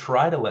could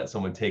try to let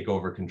someone take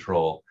over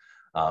control.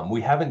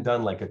 We haven't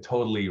done like a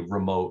totally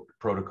remote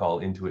protocol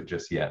into it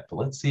just yet, but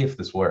let's see if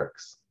this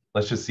works.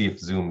 Let's just see if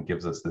Zoom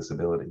gives us this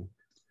ability.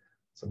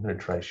 So I'm going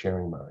to try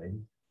sharing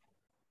mine.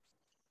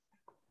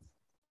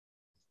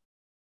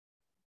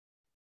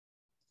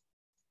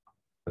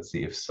 Let's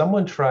see if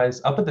someone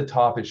tries up at the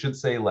top, it should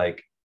say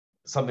like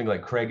something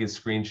like Craig is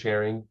screen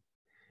sharing.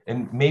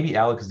 And maybe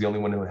Alec is the only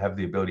one who would have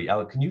the ability.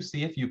 Alec, can you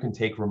see if you can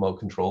take remote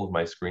control of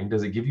my screen?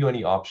 Does it give you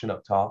any option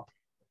up top?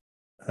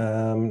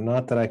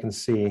 Not that I can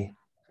see.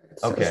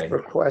 Okay.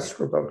 Request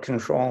remote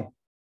control.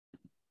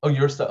 Oh,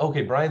 you're still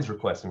okay. Brian's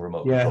requesting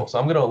remote control. So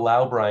I'm going to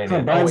allow Brian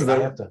in. Brian's I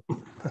have to.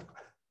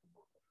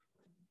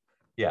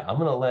 Yeah, I'm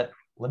going to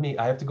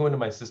I have to go into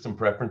my system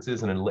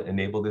preferences and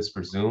enable this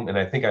for Zoom. And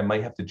I think I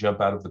might have to jump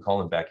out of the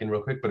call and back in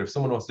real quick. But if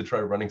someone wants to try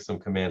running some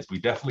commands, we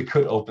definitely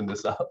could open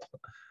this up.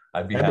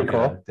 I'd be happy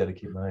to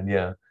dedicate mine.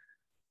 Yeah.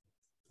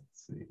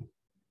 Let's see.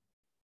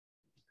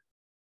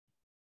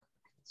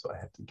 So I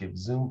have to give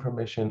Zoom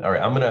permission. All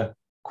right, I'm going to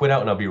quit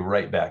out and I'll be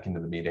right back into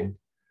the meeting.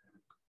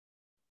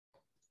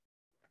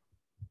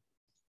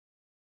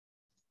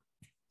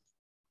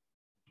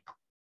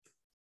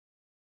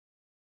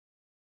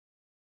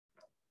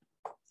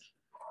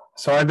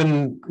 So I've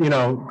been,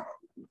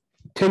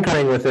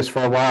 tinkering with this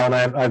for a while,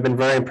 and I've been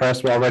very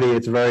impressed already.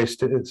 It's very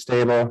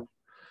stable.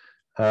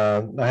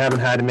 I haven't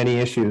had many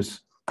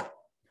issues.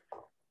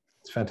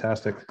 It's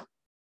fantastic.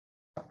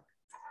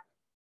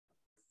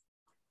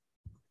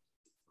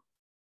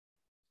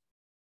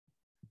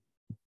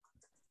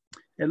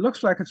 It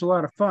looks like it's a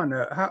lot of fun.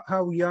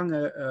 How young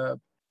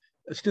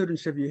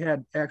students have you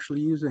had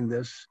actually using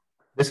this?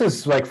 This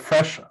is like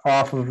fresh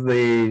off of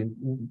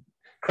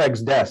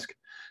Craig's desk.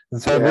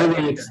 And so Yeah.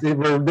 really,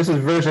 this is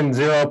version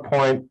 0.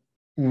 I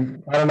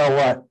don't know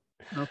what.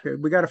 Okay,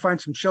 we got to find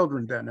some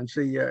children then and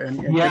see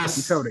and get Yes.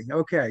 some coding.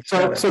 Okay.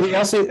 So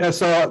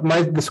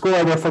the the school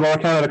I work for, Lower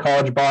Canada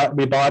College,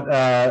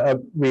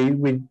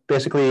 we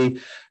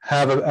basically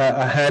have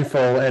a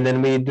handful, and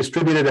then we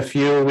distributed a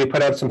few. We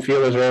put out some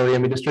feelers early,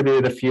 and we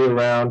distributed a few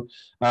around.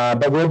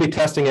 But we'll be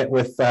testing it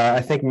with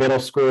I think middle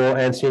school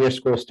and senior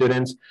school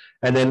students,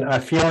 and then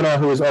Fiona,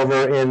 who is over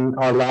in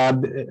our lab.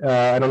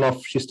 I don't know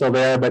if she's still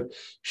there, but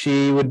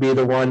she would be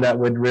the one that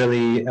would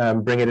really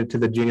bring it to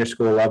the junior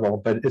school level.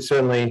 But it's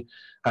certainly.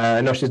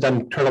 I know she's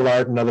done turtle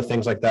art and other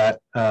things like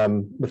that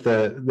with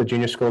the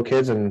junior school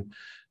kids, and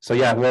so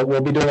yeah,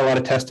 we'll be doing a lot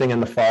of testing in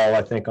the fall,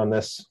 I think, on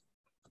this.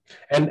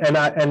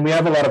 And we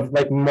have a lot of,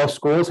 like most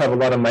schools have a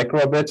lot of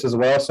micro bits as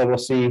well, so we'll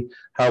see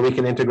how we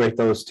can integrate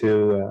those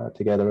two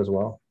together as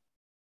well.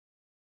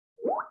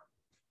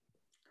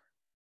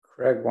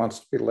 Craig wants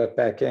to be let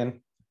back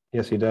in.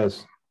 Yes, he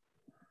does.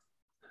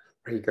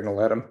 Are you going to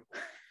let him?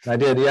 I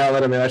did, yeah, I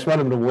let him in. I just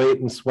wanted him to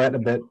wait and sweat a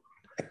bit.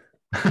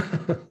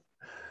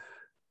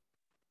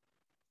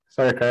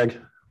 Sorry, Craig.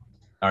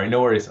 All right,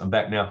 no worries. I'm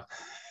back now.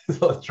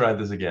 So let's try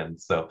this again.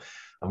 So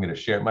I'm going to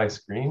share my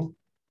screen.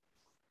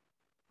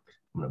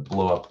 I'm going to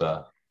blow up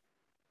the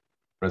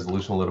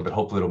resolution a little bit.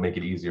 Hopefully it'll make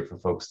it easier for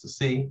folks to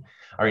see.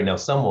 All right, now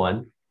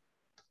someone,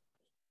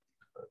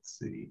 let's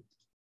see,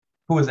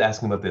 who was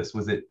asking about this?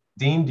 Was it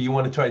Dean? Do you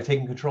want to try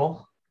taking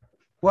control?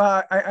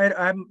 Well,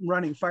 I'm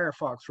running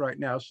Firefox right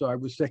now, so I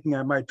was thinking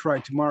I might try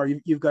tomorrow.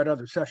 You've got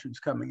other sessions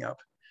coming up.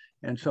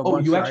 And so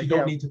you actually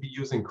don't need to be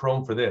using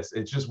Chrome for this.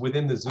 It's just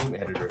within the Zoom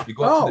editor. If you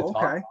go up to the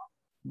top, okay.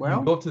 Well,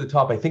 you go up to the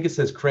top. I think it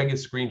says Craig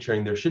is screen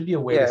sharing. There should be a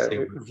way to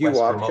say view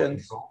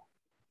options.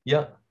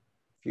 Yeah.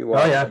 View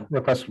options. Yeah,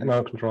 request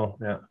remote control.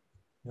 Yeah.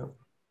 Yep.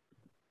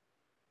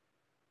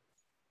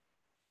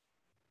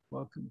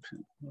 Welcome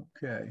to,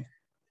 okay.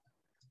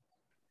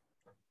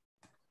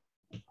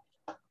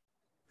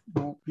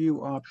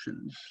 View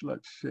options,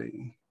 let's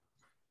see.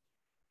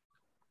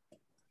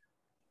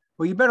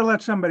 Well, you better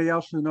let somebody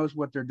else who knows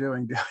what they're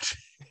doing do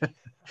it.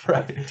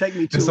 Right. Take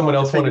me. Does someone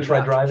else want to try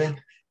driving?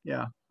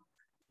 Yeah,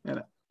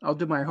 and I'll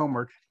do my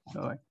homework so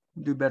I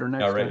do better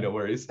next time. All right, no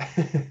worries.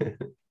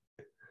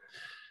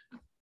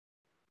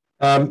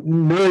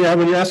 Nuria,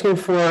 when you're asking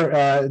for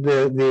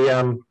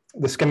the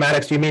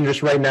schematics, do you mean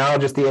just right now,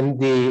 just the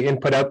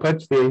input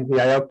outputs, the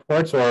I/O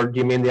ports, or do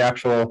you mean the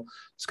actual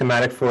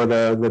schematic for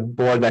the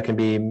board that can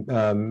be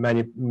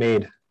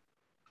made?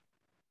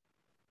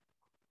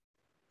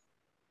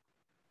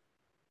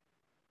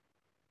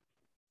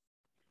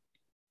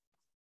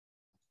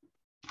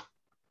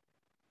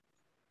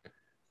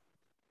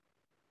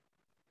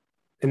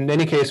 In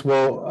any case,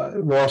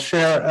 we'll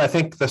share. I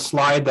think the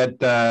slide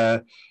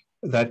that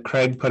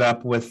Craig put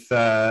up with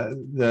the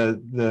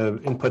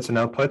inputs and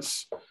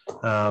outputs.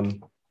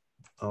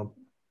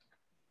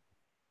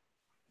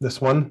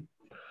 This one,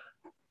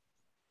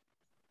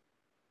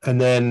 and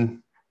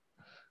then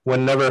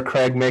whenever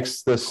Craig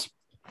makes this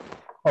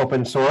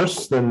open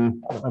source,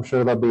 then I'm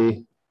sure there'll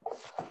be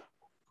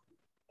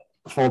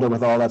a folder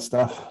with all that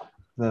stuff.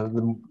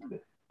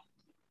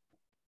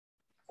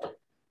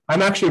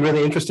 I'm actually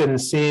really interested in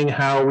seeing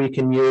how we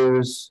can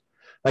use,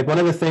 like one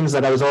of the things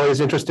that I was always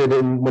interested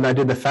in when I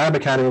did the Fab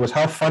Academy was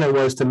how fun it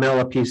was to mill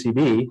a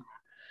PCB,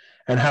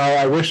 and how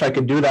I wish I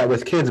could do that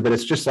with kids, but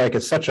it's just like,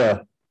 it's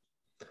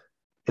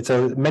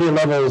many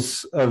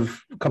levels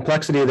of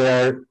complexity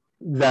there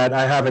that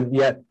I haven't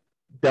yet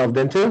delved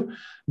into,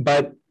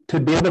 but to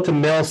be able to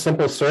mill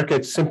simple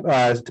circuits,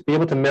 to be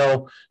able to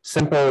mill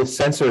simple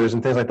sensors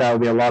and things like that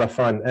would be a lot of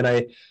fun. And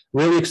I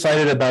really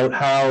excited about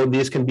how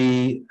these can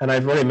be, and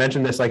I've already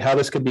mentioned this, like how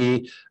this could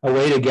be a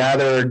way to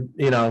gather,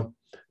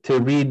 to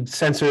read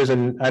sensors.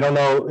 And I don't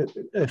know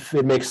if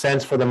it makes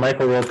sense for the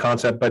microworld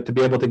concept, but to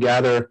be able to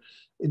gather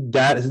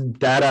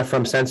data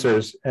from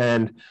sensors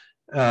and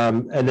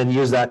then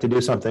use that to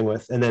do something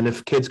with. And then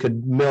if kids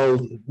could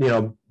mill,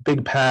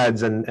 big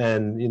pads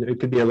and it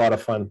could be a lot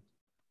of fun.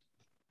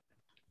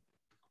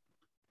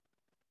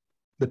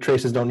 The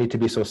traces don't need to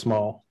be so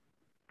small.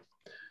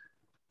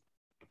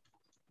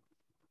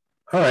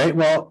 All right,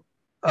 well,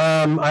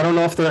 I don't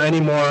know if there are any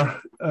more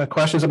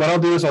questions. What I'll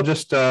do is I'll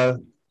just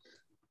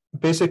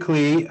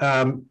basically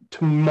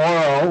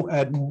tomorrow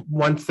at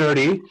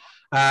 1:30.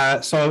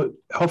 So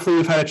hopefully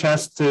you've had a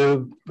chance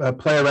to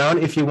play around.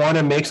 If you want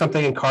to make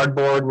something in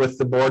cardboard with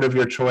the board of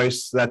your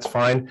choice, that's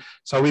fine.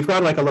 So we've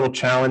got like a little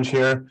challenge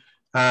here.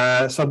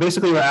 So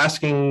basically we're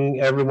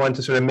asking everyone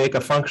to sort of make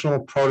a functional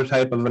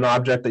prototype of an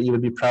object that you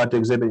would be proud to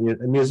exhibit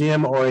in a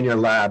museum or in your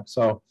lab.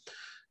 So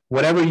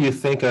whatever you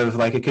think of,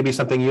 like it could be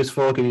something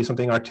useful, it could be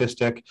something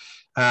artistic,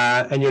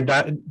 and you're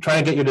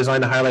trying to get your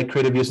design to highlight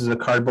creative uses of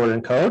cardboard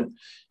and code,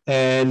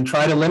 and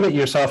try to limit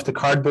yourself to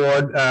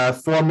cardboard,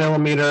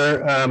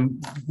 4mm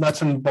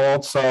nuts and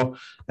bolts. So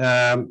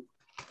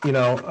you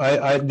know,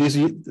 this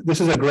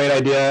is a great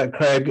idea,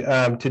 Craig,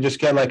 to just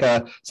get like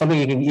something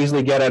you can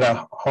easily get at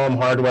a home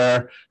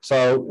hardware.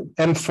 So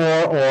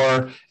M4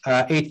 or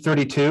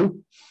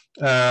 832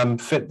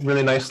 fit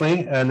really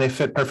nicely, and they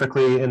fit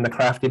perfectly in the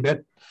Crafty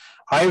bit.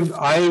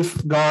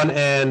 I've gone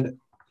and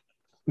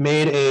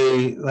made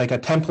a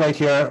template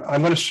here.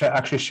 I'm going to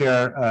actually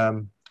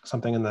share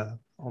something in the,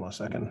 hold on a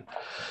second.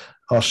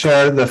 I'll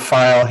share the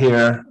file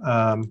here.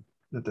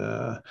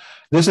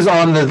 This is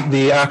on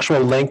the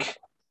actual link.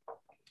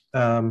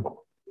 I'm going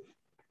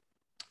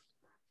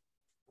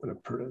to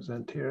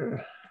present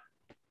here.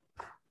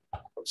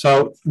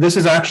 So this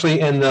is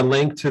actually in the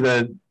link to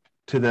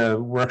the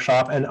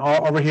workshop, and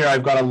over here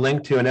I've got a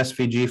link to an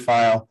SVG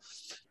file,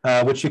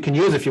 which you can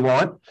use if you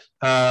want.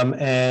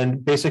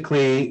 And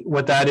basically,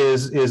 what that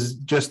is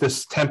just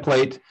this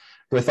template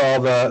with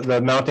all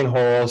the mounting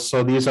holes.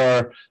 So these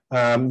are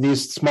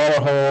these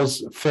smaller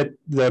holes fit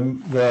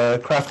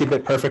the Crafty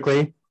bit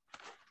perfectly.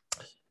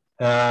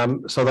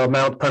 So they'll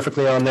mount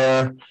perfectly on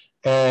there.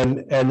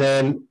 And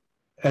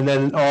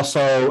then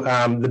also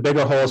the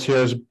bigger holes here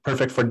is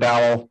perfect for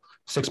dowel,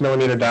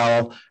 6mm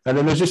dowel. And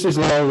then there's just these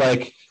little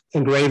like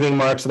engraving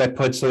marks that I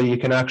put so you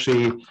can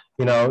actually,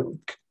 you know,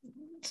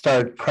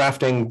 start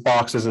crafting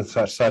boxes and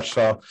such.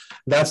 So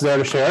that's there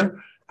to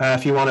share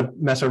if you want to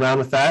mess around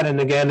with that. And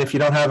again, if you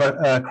don't have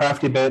a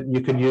Crafty bit,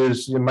 you could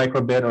use your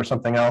microbit or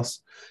something else.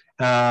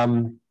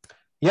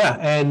 Yeah,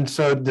 and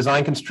so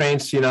design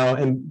constraints, you know,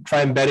 and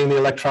try embedding the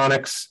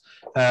electronics.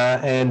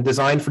 And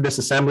design for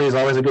disassembly is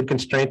always a good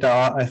constraint,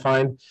 I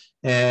find.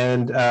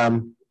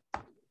 And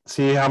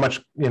see how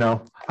much, you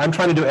know, I'm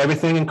trying to do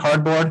everything in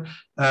cardboard,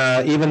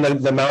 even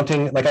the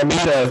mounting. Like I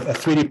made a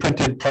 3D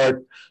printed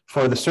part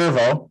for the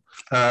servo,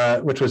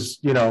 which was,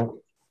 you know,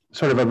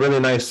 sort of a really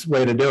nice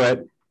way to do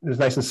it. It was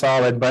nice and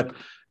solid, but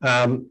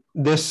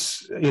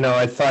this, you know,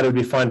 I thought it would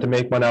be fun to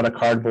make one out of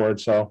cardboard.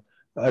 So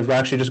I've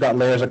actually just got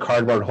layers of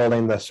cardboard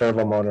holding the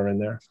servo motor in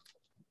there.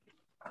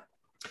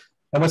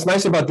 And what's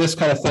nice about this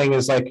kind of thing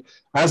is, like,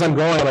 as I'm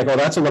going, I'm like, oh,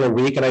 that's a little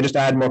weak, and I just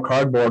add more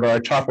cardboard or I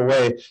chop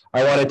away.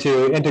 I wanted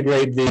to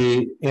integrate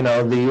the, you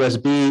know, the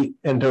USB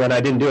into it, and I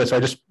didn't do it. So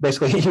I just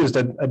basically used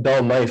a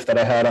dull knife that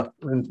I had up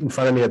in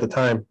front of me at the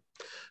time,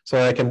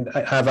 so I can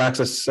have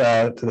access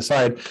to the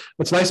side.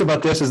 What's nice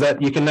about this is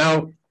that you can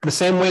now, the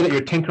same way that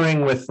you're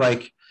tinkering with,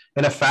 like,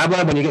 in a Fab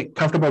Lab, when you get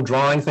comfortable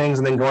drawing things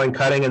and then going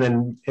cutting and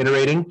then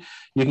iterating,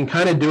 you can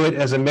kind of do it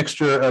as a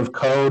mixture of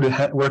code,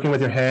 working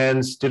with your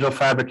hands, digital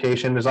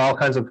fabrication. There's all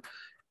kinds of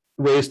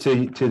ways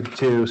to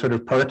sort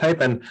of prototype.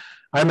 And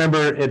I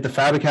remember at the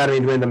Fab Academy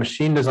doing the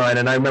machine design,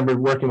 and I remember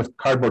working with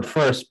cardboard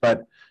first,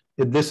 but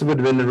this would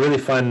have been really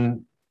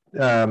fun. You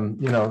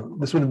know,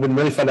 this would have been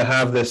really fun to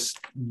have these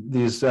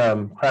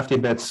Crafty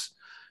bits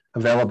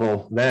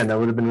available then. That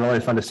would have been really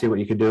fun to see what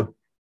you could do.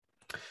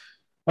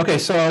 Okay,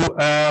 so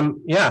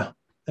yeah,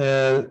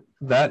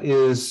 that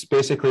is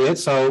basically it.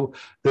 So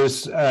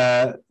there's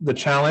the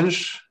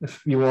challenge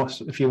if you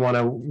want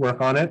to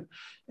work on it,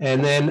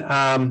 and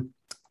then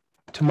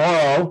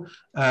tomorrow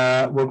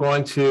we're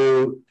going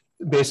to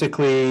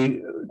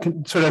basically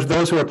sort of,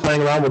 those who are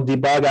playing around will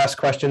debug, ask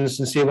questions,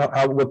 and see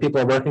what people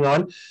are working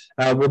on.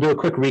 We'll do a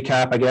quick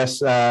recap, I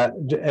guess,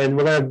 and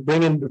we're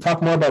going to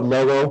talk more about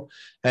Logo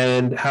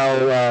and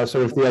how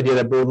sort of the idea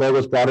that Logo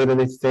is broader than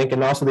we think,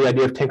 and also the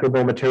idea of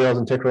tinkerable materials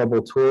and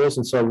tinkerable tools.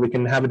 And so we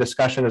can have a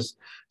discussion as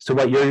to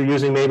what you're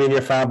using maybe in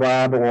your Fab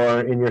Lab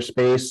or in your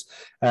space,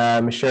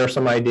 share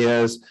some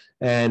ideas,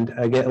 and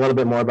get a little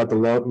bit more about the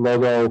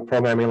Logo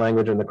programming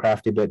language and the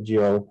Crafty Bit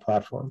Geo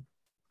platform.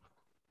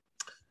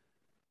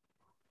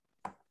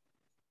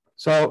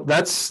 So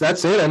that's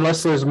it.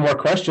 Unless there's more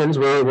questions,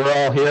 we're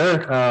all here.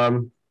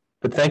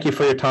 But thank you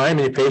for your time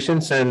and your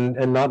patience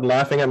and not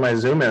laughing at my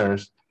Zoom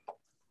errors.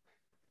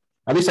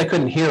 At least I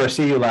couldn't hear or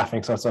see you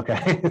laughing, so it's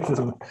okay.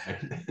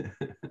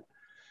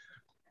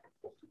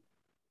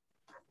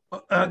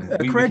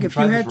 Craig, if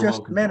you had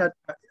just a minute,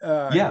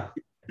 yeah,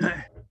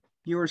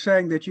 you were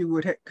saying that you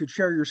could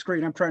share your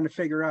screen. I'm trying to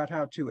figure out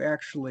how to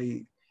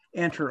actually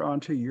enter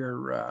onto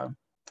your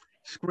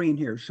screen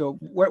here. So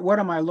what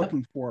am I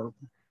looking for?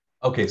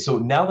 Okay, so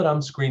now that I'm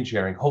screen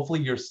sharing,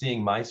 hopefully you're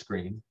seeing my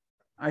screen.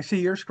 I see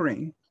your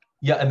screen.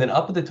 Yeah, and then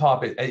up at the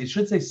top, it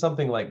should say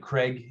something like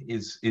Craig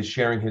is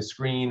sharing his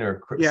screen,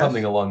 or yes,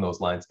 something along those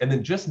lines. And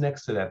then just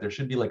next to that, there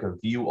should be like a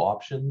view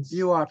options.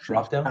 View options.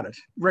 Drop down. Got it.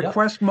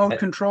 Request mode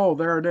control.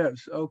 There it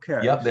is. Okay.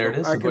 Yep, there it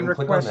is. So I can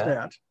request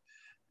that.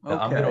 Okay.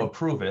 I'm going to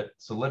approve it.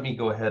 So let me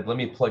go ahead. Let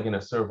me plug in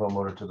a servo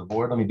motor to the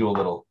board. Let me do a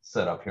little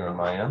setup here on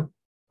my end.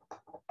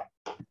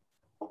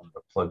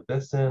 Plug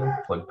this in,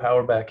 plug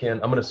power back in.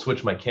 I'm going to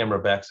switch my camera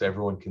back so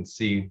everyone can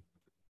see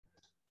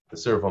the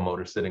servo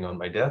motor sitting on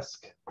my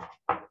desk.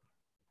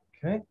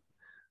 Okay.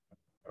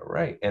 All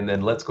right. And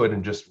then let's go ahead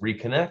and just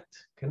reconnect,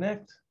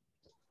 connect.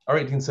 All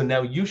right. And so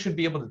now you should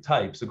be able to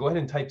type. So go ahead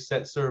and type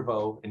set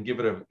servo and give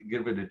it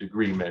a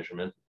degree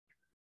measurement.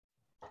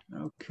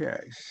 Okay.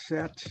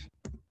 Set.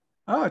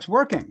 Oh, it's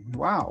working.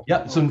 Wow.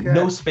 Yeah. So okay,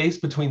 no space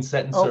between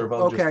set and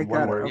servo. Okay. Just Got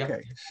one word. it.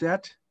 Okay.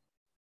 Set.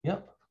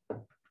 Yep.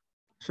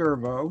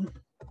 Servo.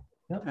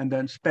 Yep. And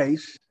then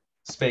space.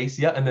 Space,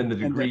 yeah, and then the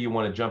degree then, you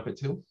want to jump it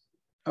to.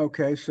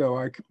 Okay, so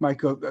I might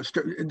go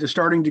the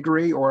starting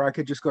degree, or I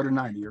could just go to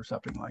 90 or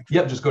something like that.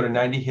 Yep, just go to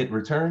 90, hit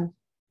return.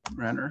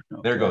 Renter.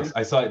 Okay. There it goes.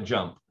 I saw it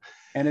jump.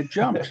 And it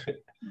jumped.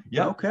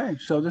 Yep. Okay,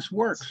 so this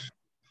works.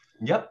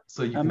 Yep,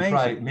 so you can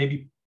try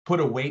maybe put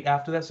a weight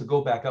after that. So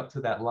go back up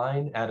to that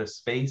line, add a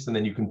space, and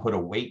then you can put a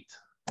weight.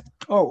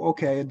 Oh,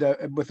 okay,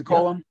 with the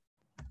colon?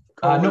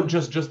 Yep. No,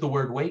 just the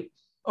word weight.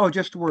 Oh,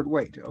 just the word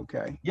wait.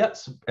 Okay.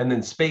 Yes, and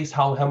then space.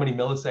 How many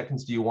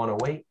milliseconds do you want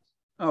to wait?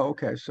 Oh,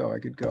 okay. So I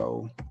could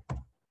go.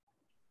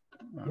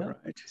 All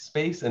right.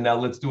 Space, and now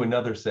let's do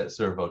another set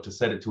servo to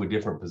set it to a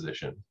different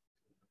position.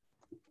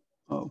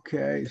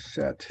 Okay,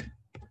 set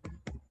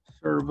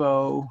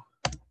servo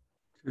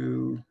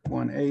to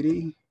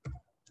 180.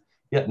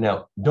 Yeah.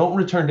 Now don't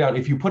return down.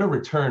 If you put a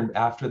return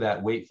after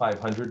that wait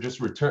 500,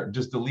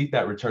 just delete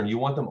that return. You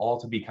want them all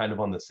to be kind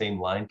of on the same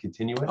line,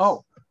 continuous.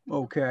 Oh,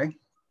 okay.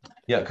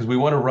 Yeah, because we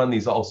want to run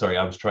these. Oh, sorry,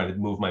 I was trying to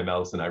move my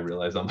mouse and I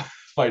realized I'm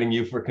fighting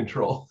you for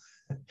control.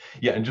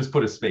 Yeah, and just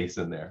put a space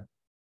in there.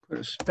 Put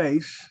a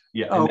space.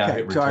 Yeah. Oh,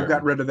 okay, so I've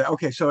got rid of that.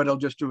 Okay, so it'll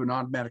just do an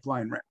automatic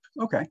line ramp.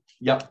 Okay.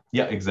 Yep.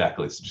 Yeah,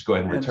 exactly. So just go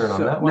ahead and return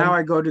on that one. Now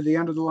I go to the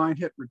end of the line,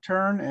 hit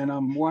return, and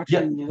I'm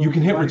watching. Yeah, you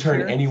can hit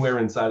return anywhere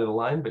inside of the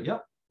line, but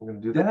yep, we're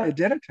going to do that. It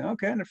did it.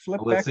 Okay, and it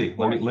flipped Let's see.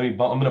 Let me. I'm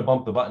going to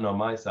bump the button on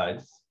my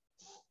side.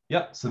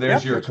 Yep. So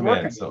there's your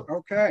command. Working. So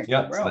okay.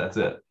 Yep. Well, so that's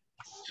it.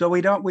 So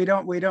we don't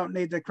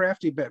need the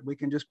crafty bit. We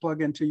can just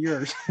plug into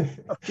yours.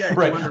 Okay.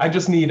 Right. Wonderful. I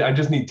just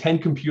need 10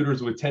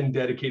 computers with 10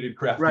 dedicated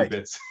crafty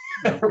bits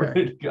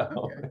ready to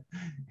go.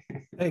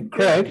 Okay. Hey,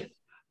 Craig.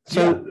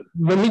 So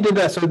when we did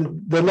that, so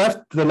the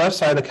left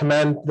side,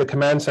 the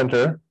command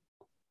center,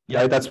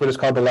 right? That's what it's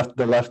called, the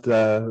left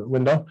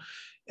window.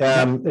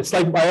 It's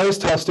like I always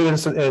tell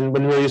students, and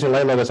when we're using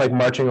Lightlove, it's like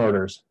marching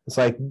orders. It's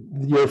like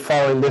you're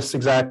following this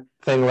exact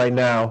thing right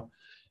now.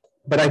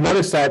 But I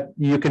noticed that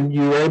you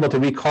were able to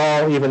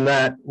recall even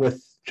that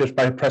with just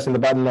by pressing the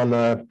button on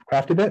the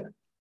crafty bit.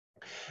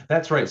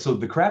 That's right. So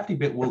the crafty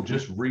bit will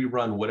just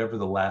rerun whatever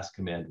the last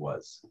command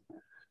was.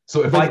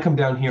 So if I come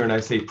down here and I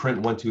say print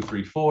 1, 2,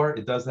 3, 4,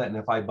 it does that. And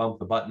if I bump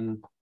the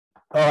button,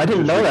 oh, I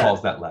didn't know that.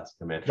 Recalls that last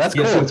command. That's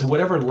cool. So it's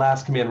whatever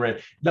last command ran.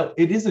 Now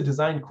it is a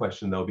design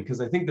question though,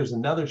 because I think there's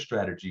another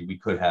strategy we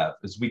could have.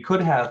 Is we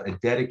could have a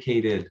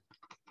dedicated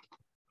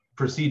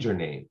procedure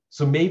name.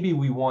 So maybe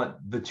we want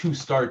the to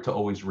start to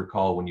always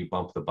recall when you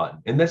bump the button.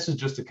 And this is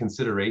just a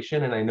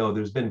consideration. And I know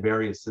there's been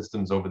various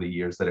systems over the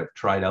years that have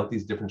tried out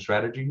these different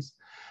strategies.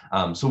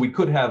 So we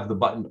could have the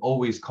button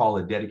always call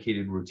a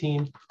dedicated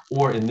routine,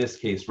 or in this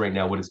case right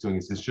now, what it's doing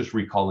is it's just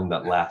recalling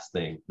that last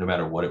thing, no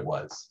matter what it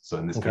was. So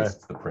in this case,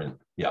 it's the print.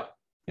 Yeah.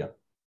 Yeah.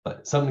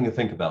 But something to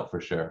think about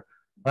for sure.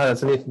 Wow,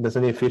 that's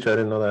a neat feature. I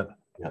didn't know that.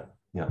 Yeah.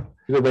 Yeah.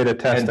 Good way to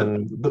test.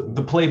 And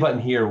the play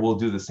button here will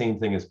do the same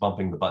thing as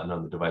bumping the button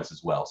on the device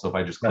as well. So if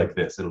I just click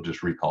this, it'll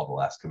just recall the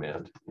last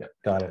command. Yeah.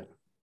 Got it.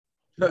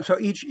 So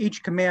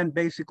each command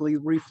basically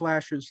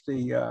reflashes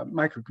the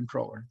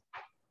microcontroller.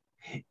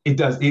 It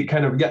does. It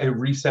kind of, it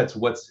resets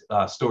what's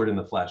stored in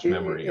the flash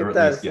memory. It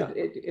does.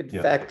 Least, in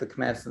fact, the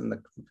commands in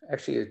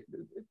actually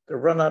they're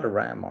run out of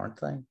RAM, aren't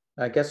they?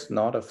 I guess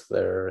not if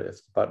the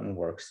button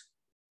works.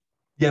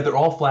 Yeah, they're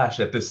all flash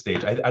at this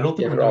stage. I don't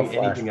think we're doing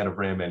anything out of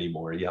RAM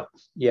anymore. Yep.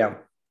 Yeah.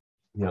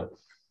 Yeah.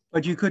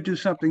 But you could do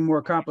something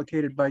more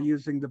complicated by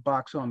using the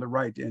box on the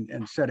right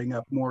and setting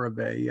up more of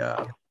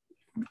a,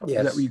 is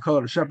that what you call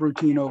it, a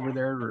subroutine over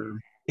there? Or?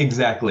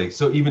 Exactly.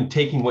 So even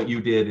taking what you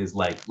did is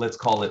like, let's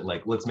call it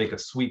like, let's make a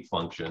sweep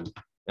function.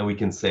 And we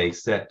can say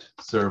set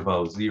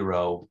servo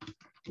 0,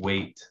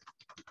 wait.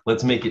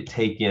 Let's make it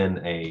take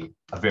in a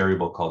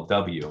variable called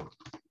W.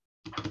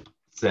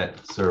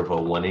 Set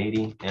servo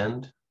 180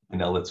 end. And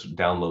now let's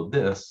download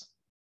this.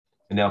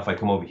 And now if I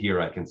come over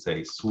here, I can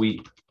say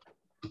sweep.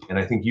 And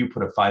I think you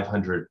put a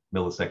 500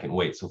 millisecond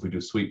wait. So if we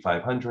do sweep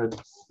 500,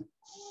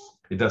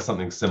 it does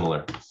something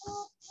similar.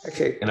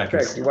 Okay, and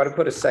Craig, you want to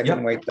put a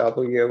second wait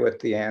W at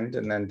the end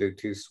and then do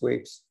 2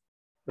 sweeps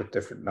with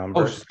different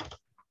numbers? Oh,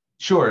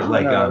 sure,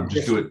 like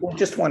just do it.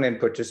 Just one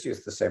input, just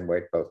use the same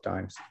wait both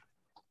times.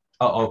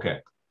 Oh, okay.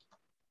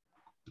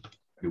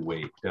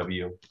 Wait,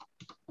 W.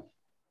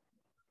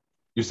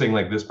 You're saying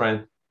like this,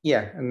 Brian?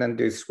 Yeah, and then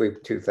do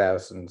sweep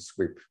 2000,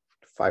 sweep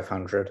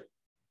 500.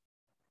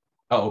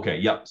 Oh, okay,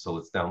 yep. So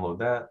let's download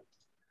that.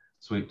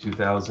 Sweep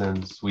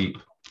 2000, sweep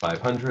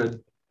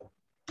 500.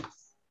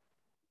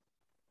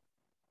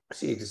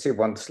 So you can see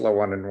one slow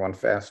one and one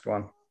fast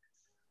one.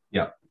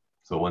 Yep.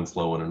 So one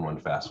slow one and one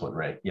fast one,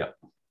 right? Yep.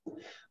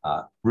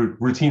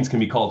 Routines can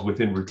be called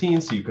within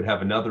routines. So you could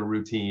have another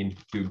routine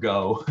to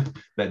go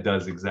that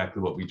does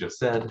exactly what we just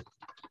said.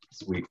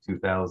 Sweep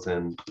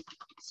 2000,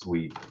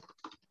 sweep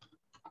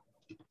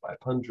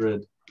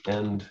 500,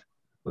 and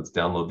let's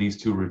download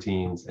these 2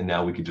 routines. And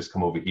now we could just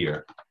come over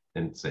here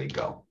and say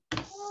go.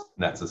 And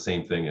that's the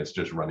same thing as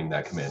just running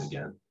that command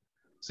again.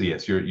 So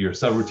yes, your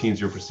subroutines,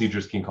 your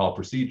procedures can call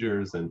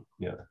procedures, and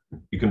yeah,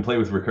 you can play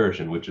with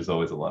recursion, which is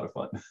always a lot of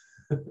fun.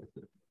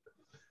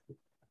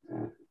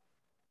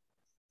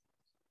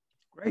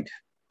 Great,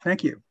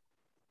 thank you.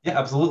 Yeah,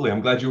 absolutely.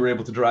 I'm glad you were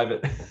able to drive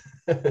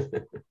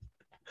it.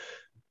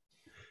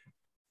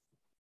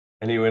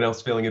 Anyone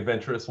else feeling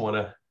adventurous want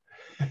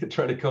to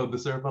try to code the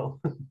servo?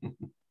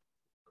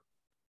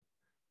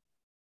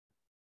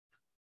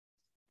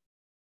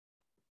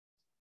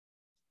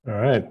 All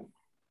right.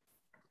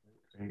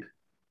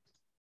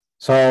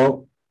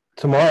 So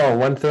tomorrow,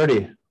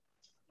 1:30.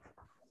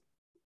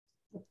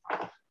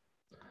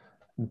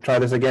 Try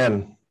this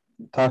again.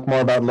 Talk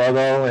more about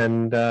Logo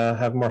and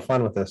have more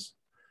fun with this.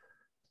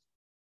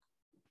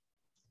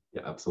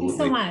 Yeah, absolutely.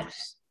 Thanks so much.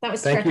 That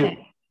was Thank terrific.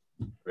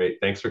 you. Great.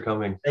 Thanks for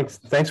coming.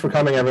 Thanks for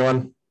coming,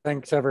 everyone.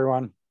 Thanks,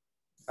 everyone.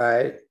 All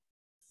right.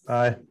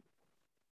 Bye.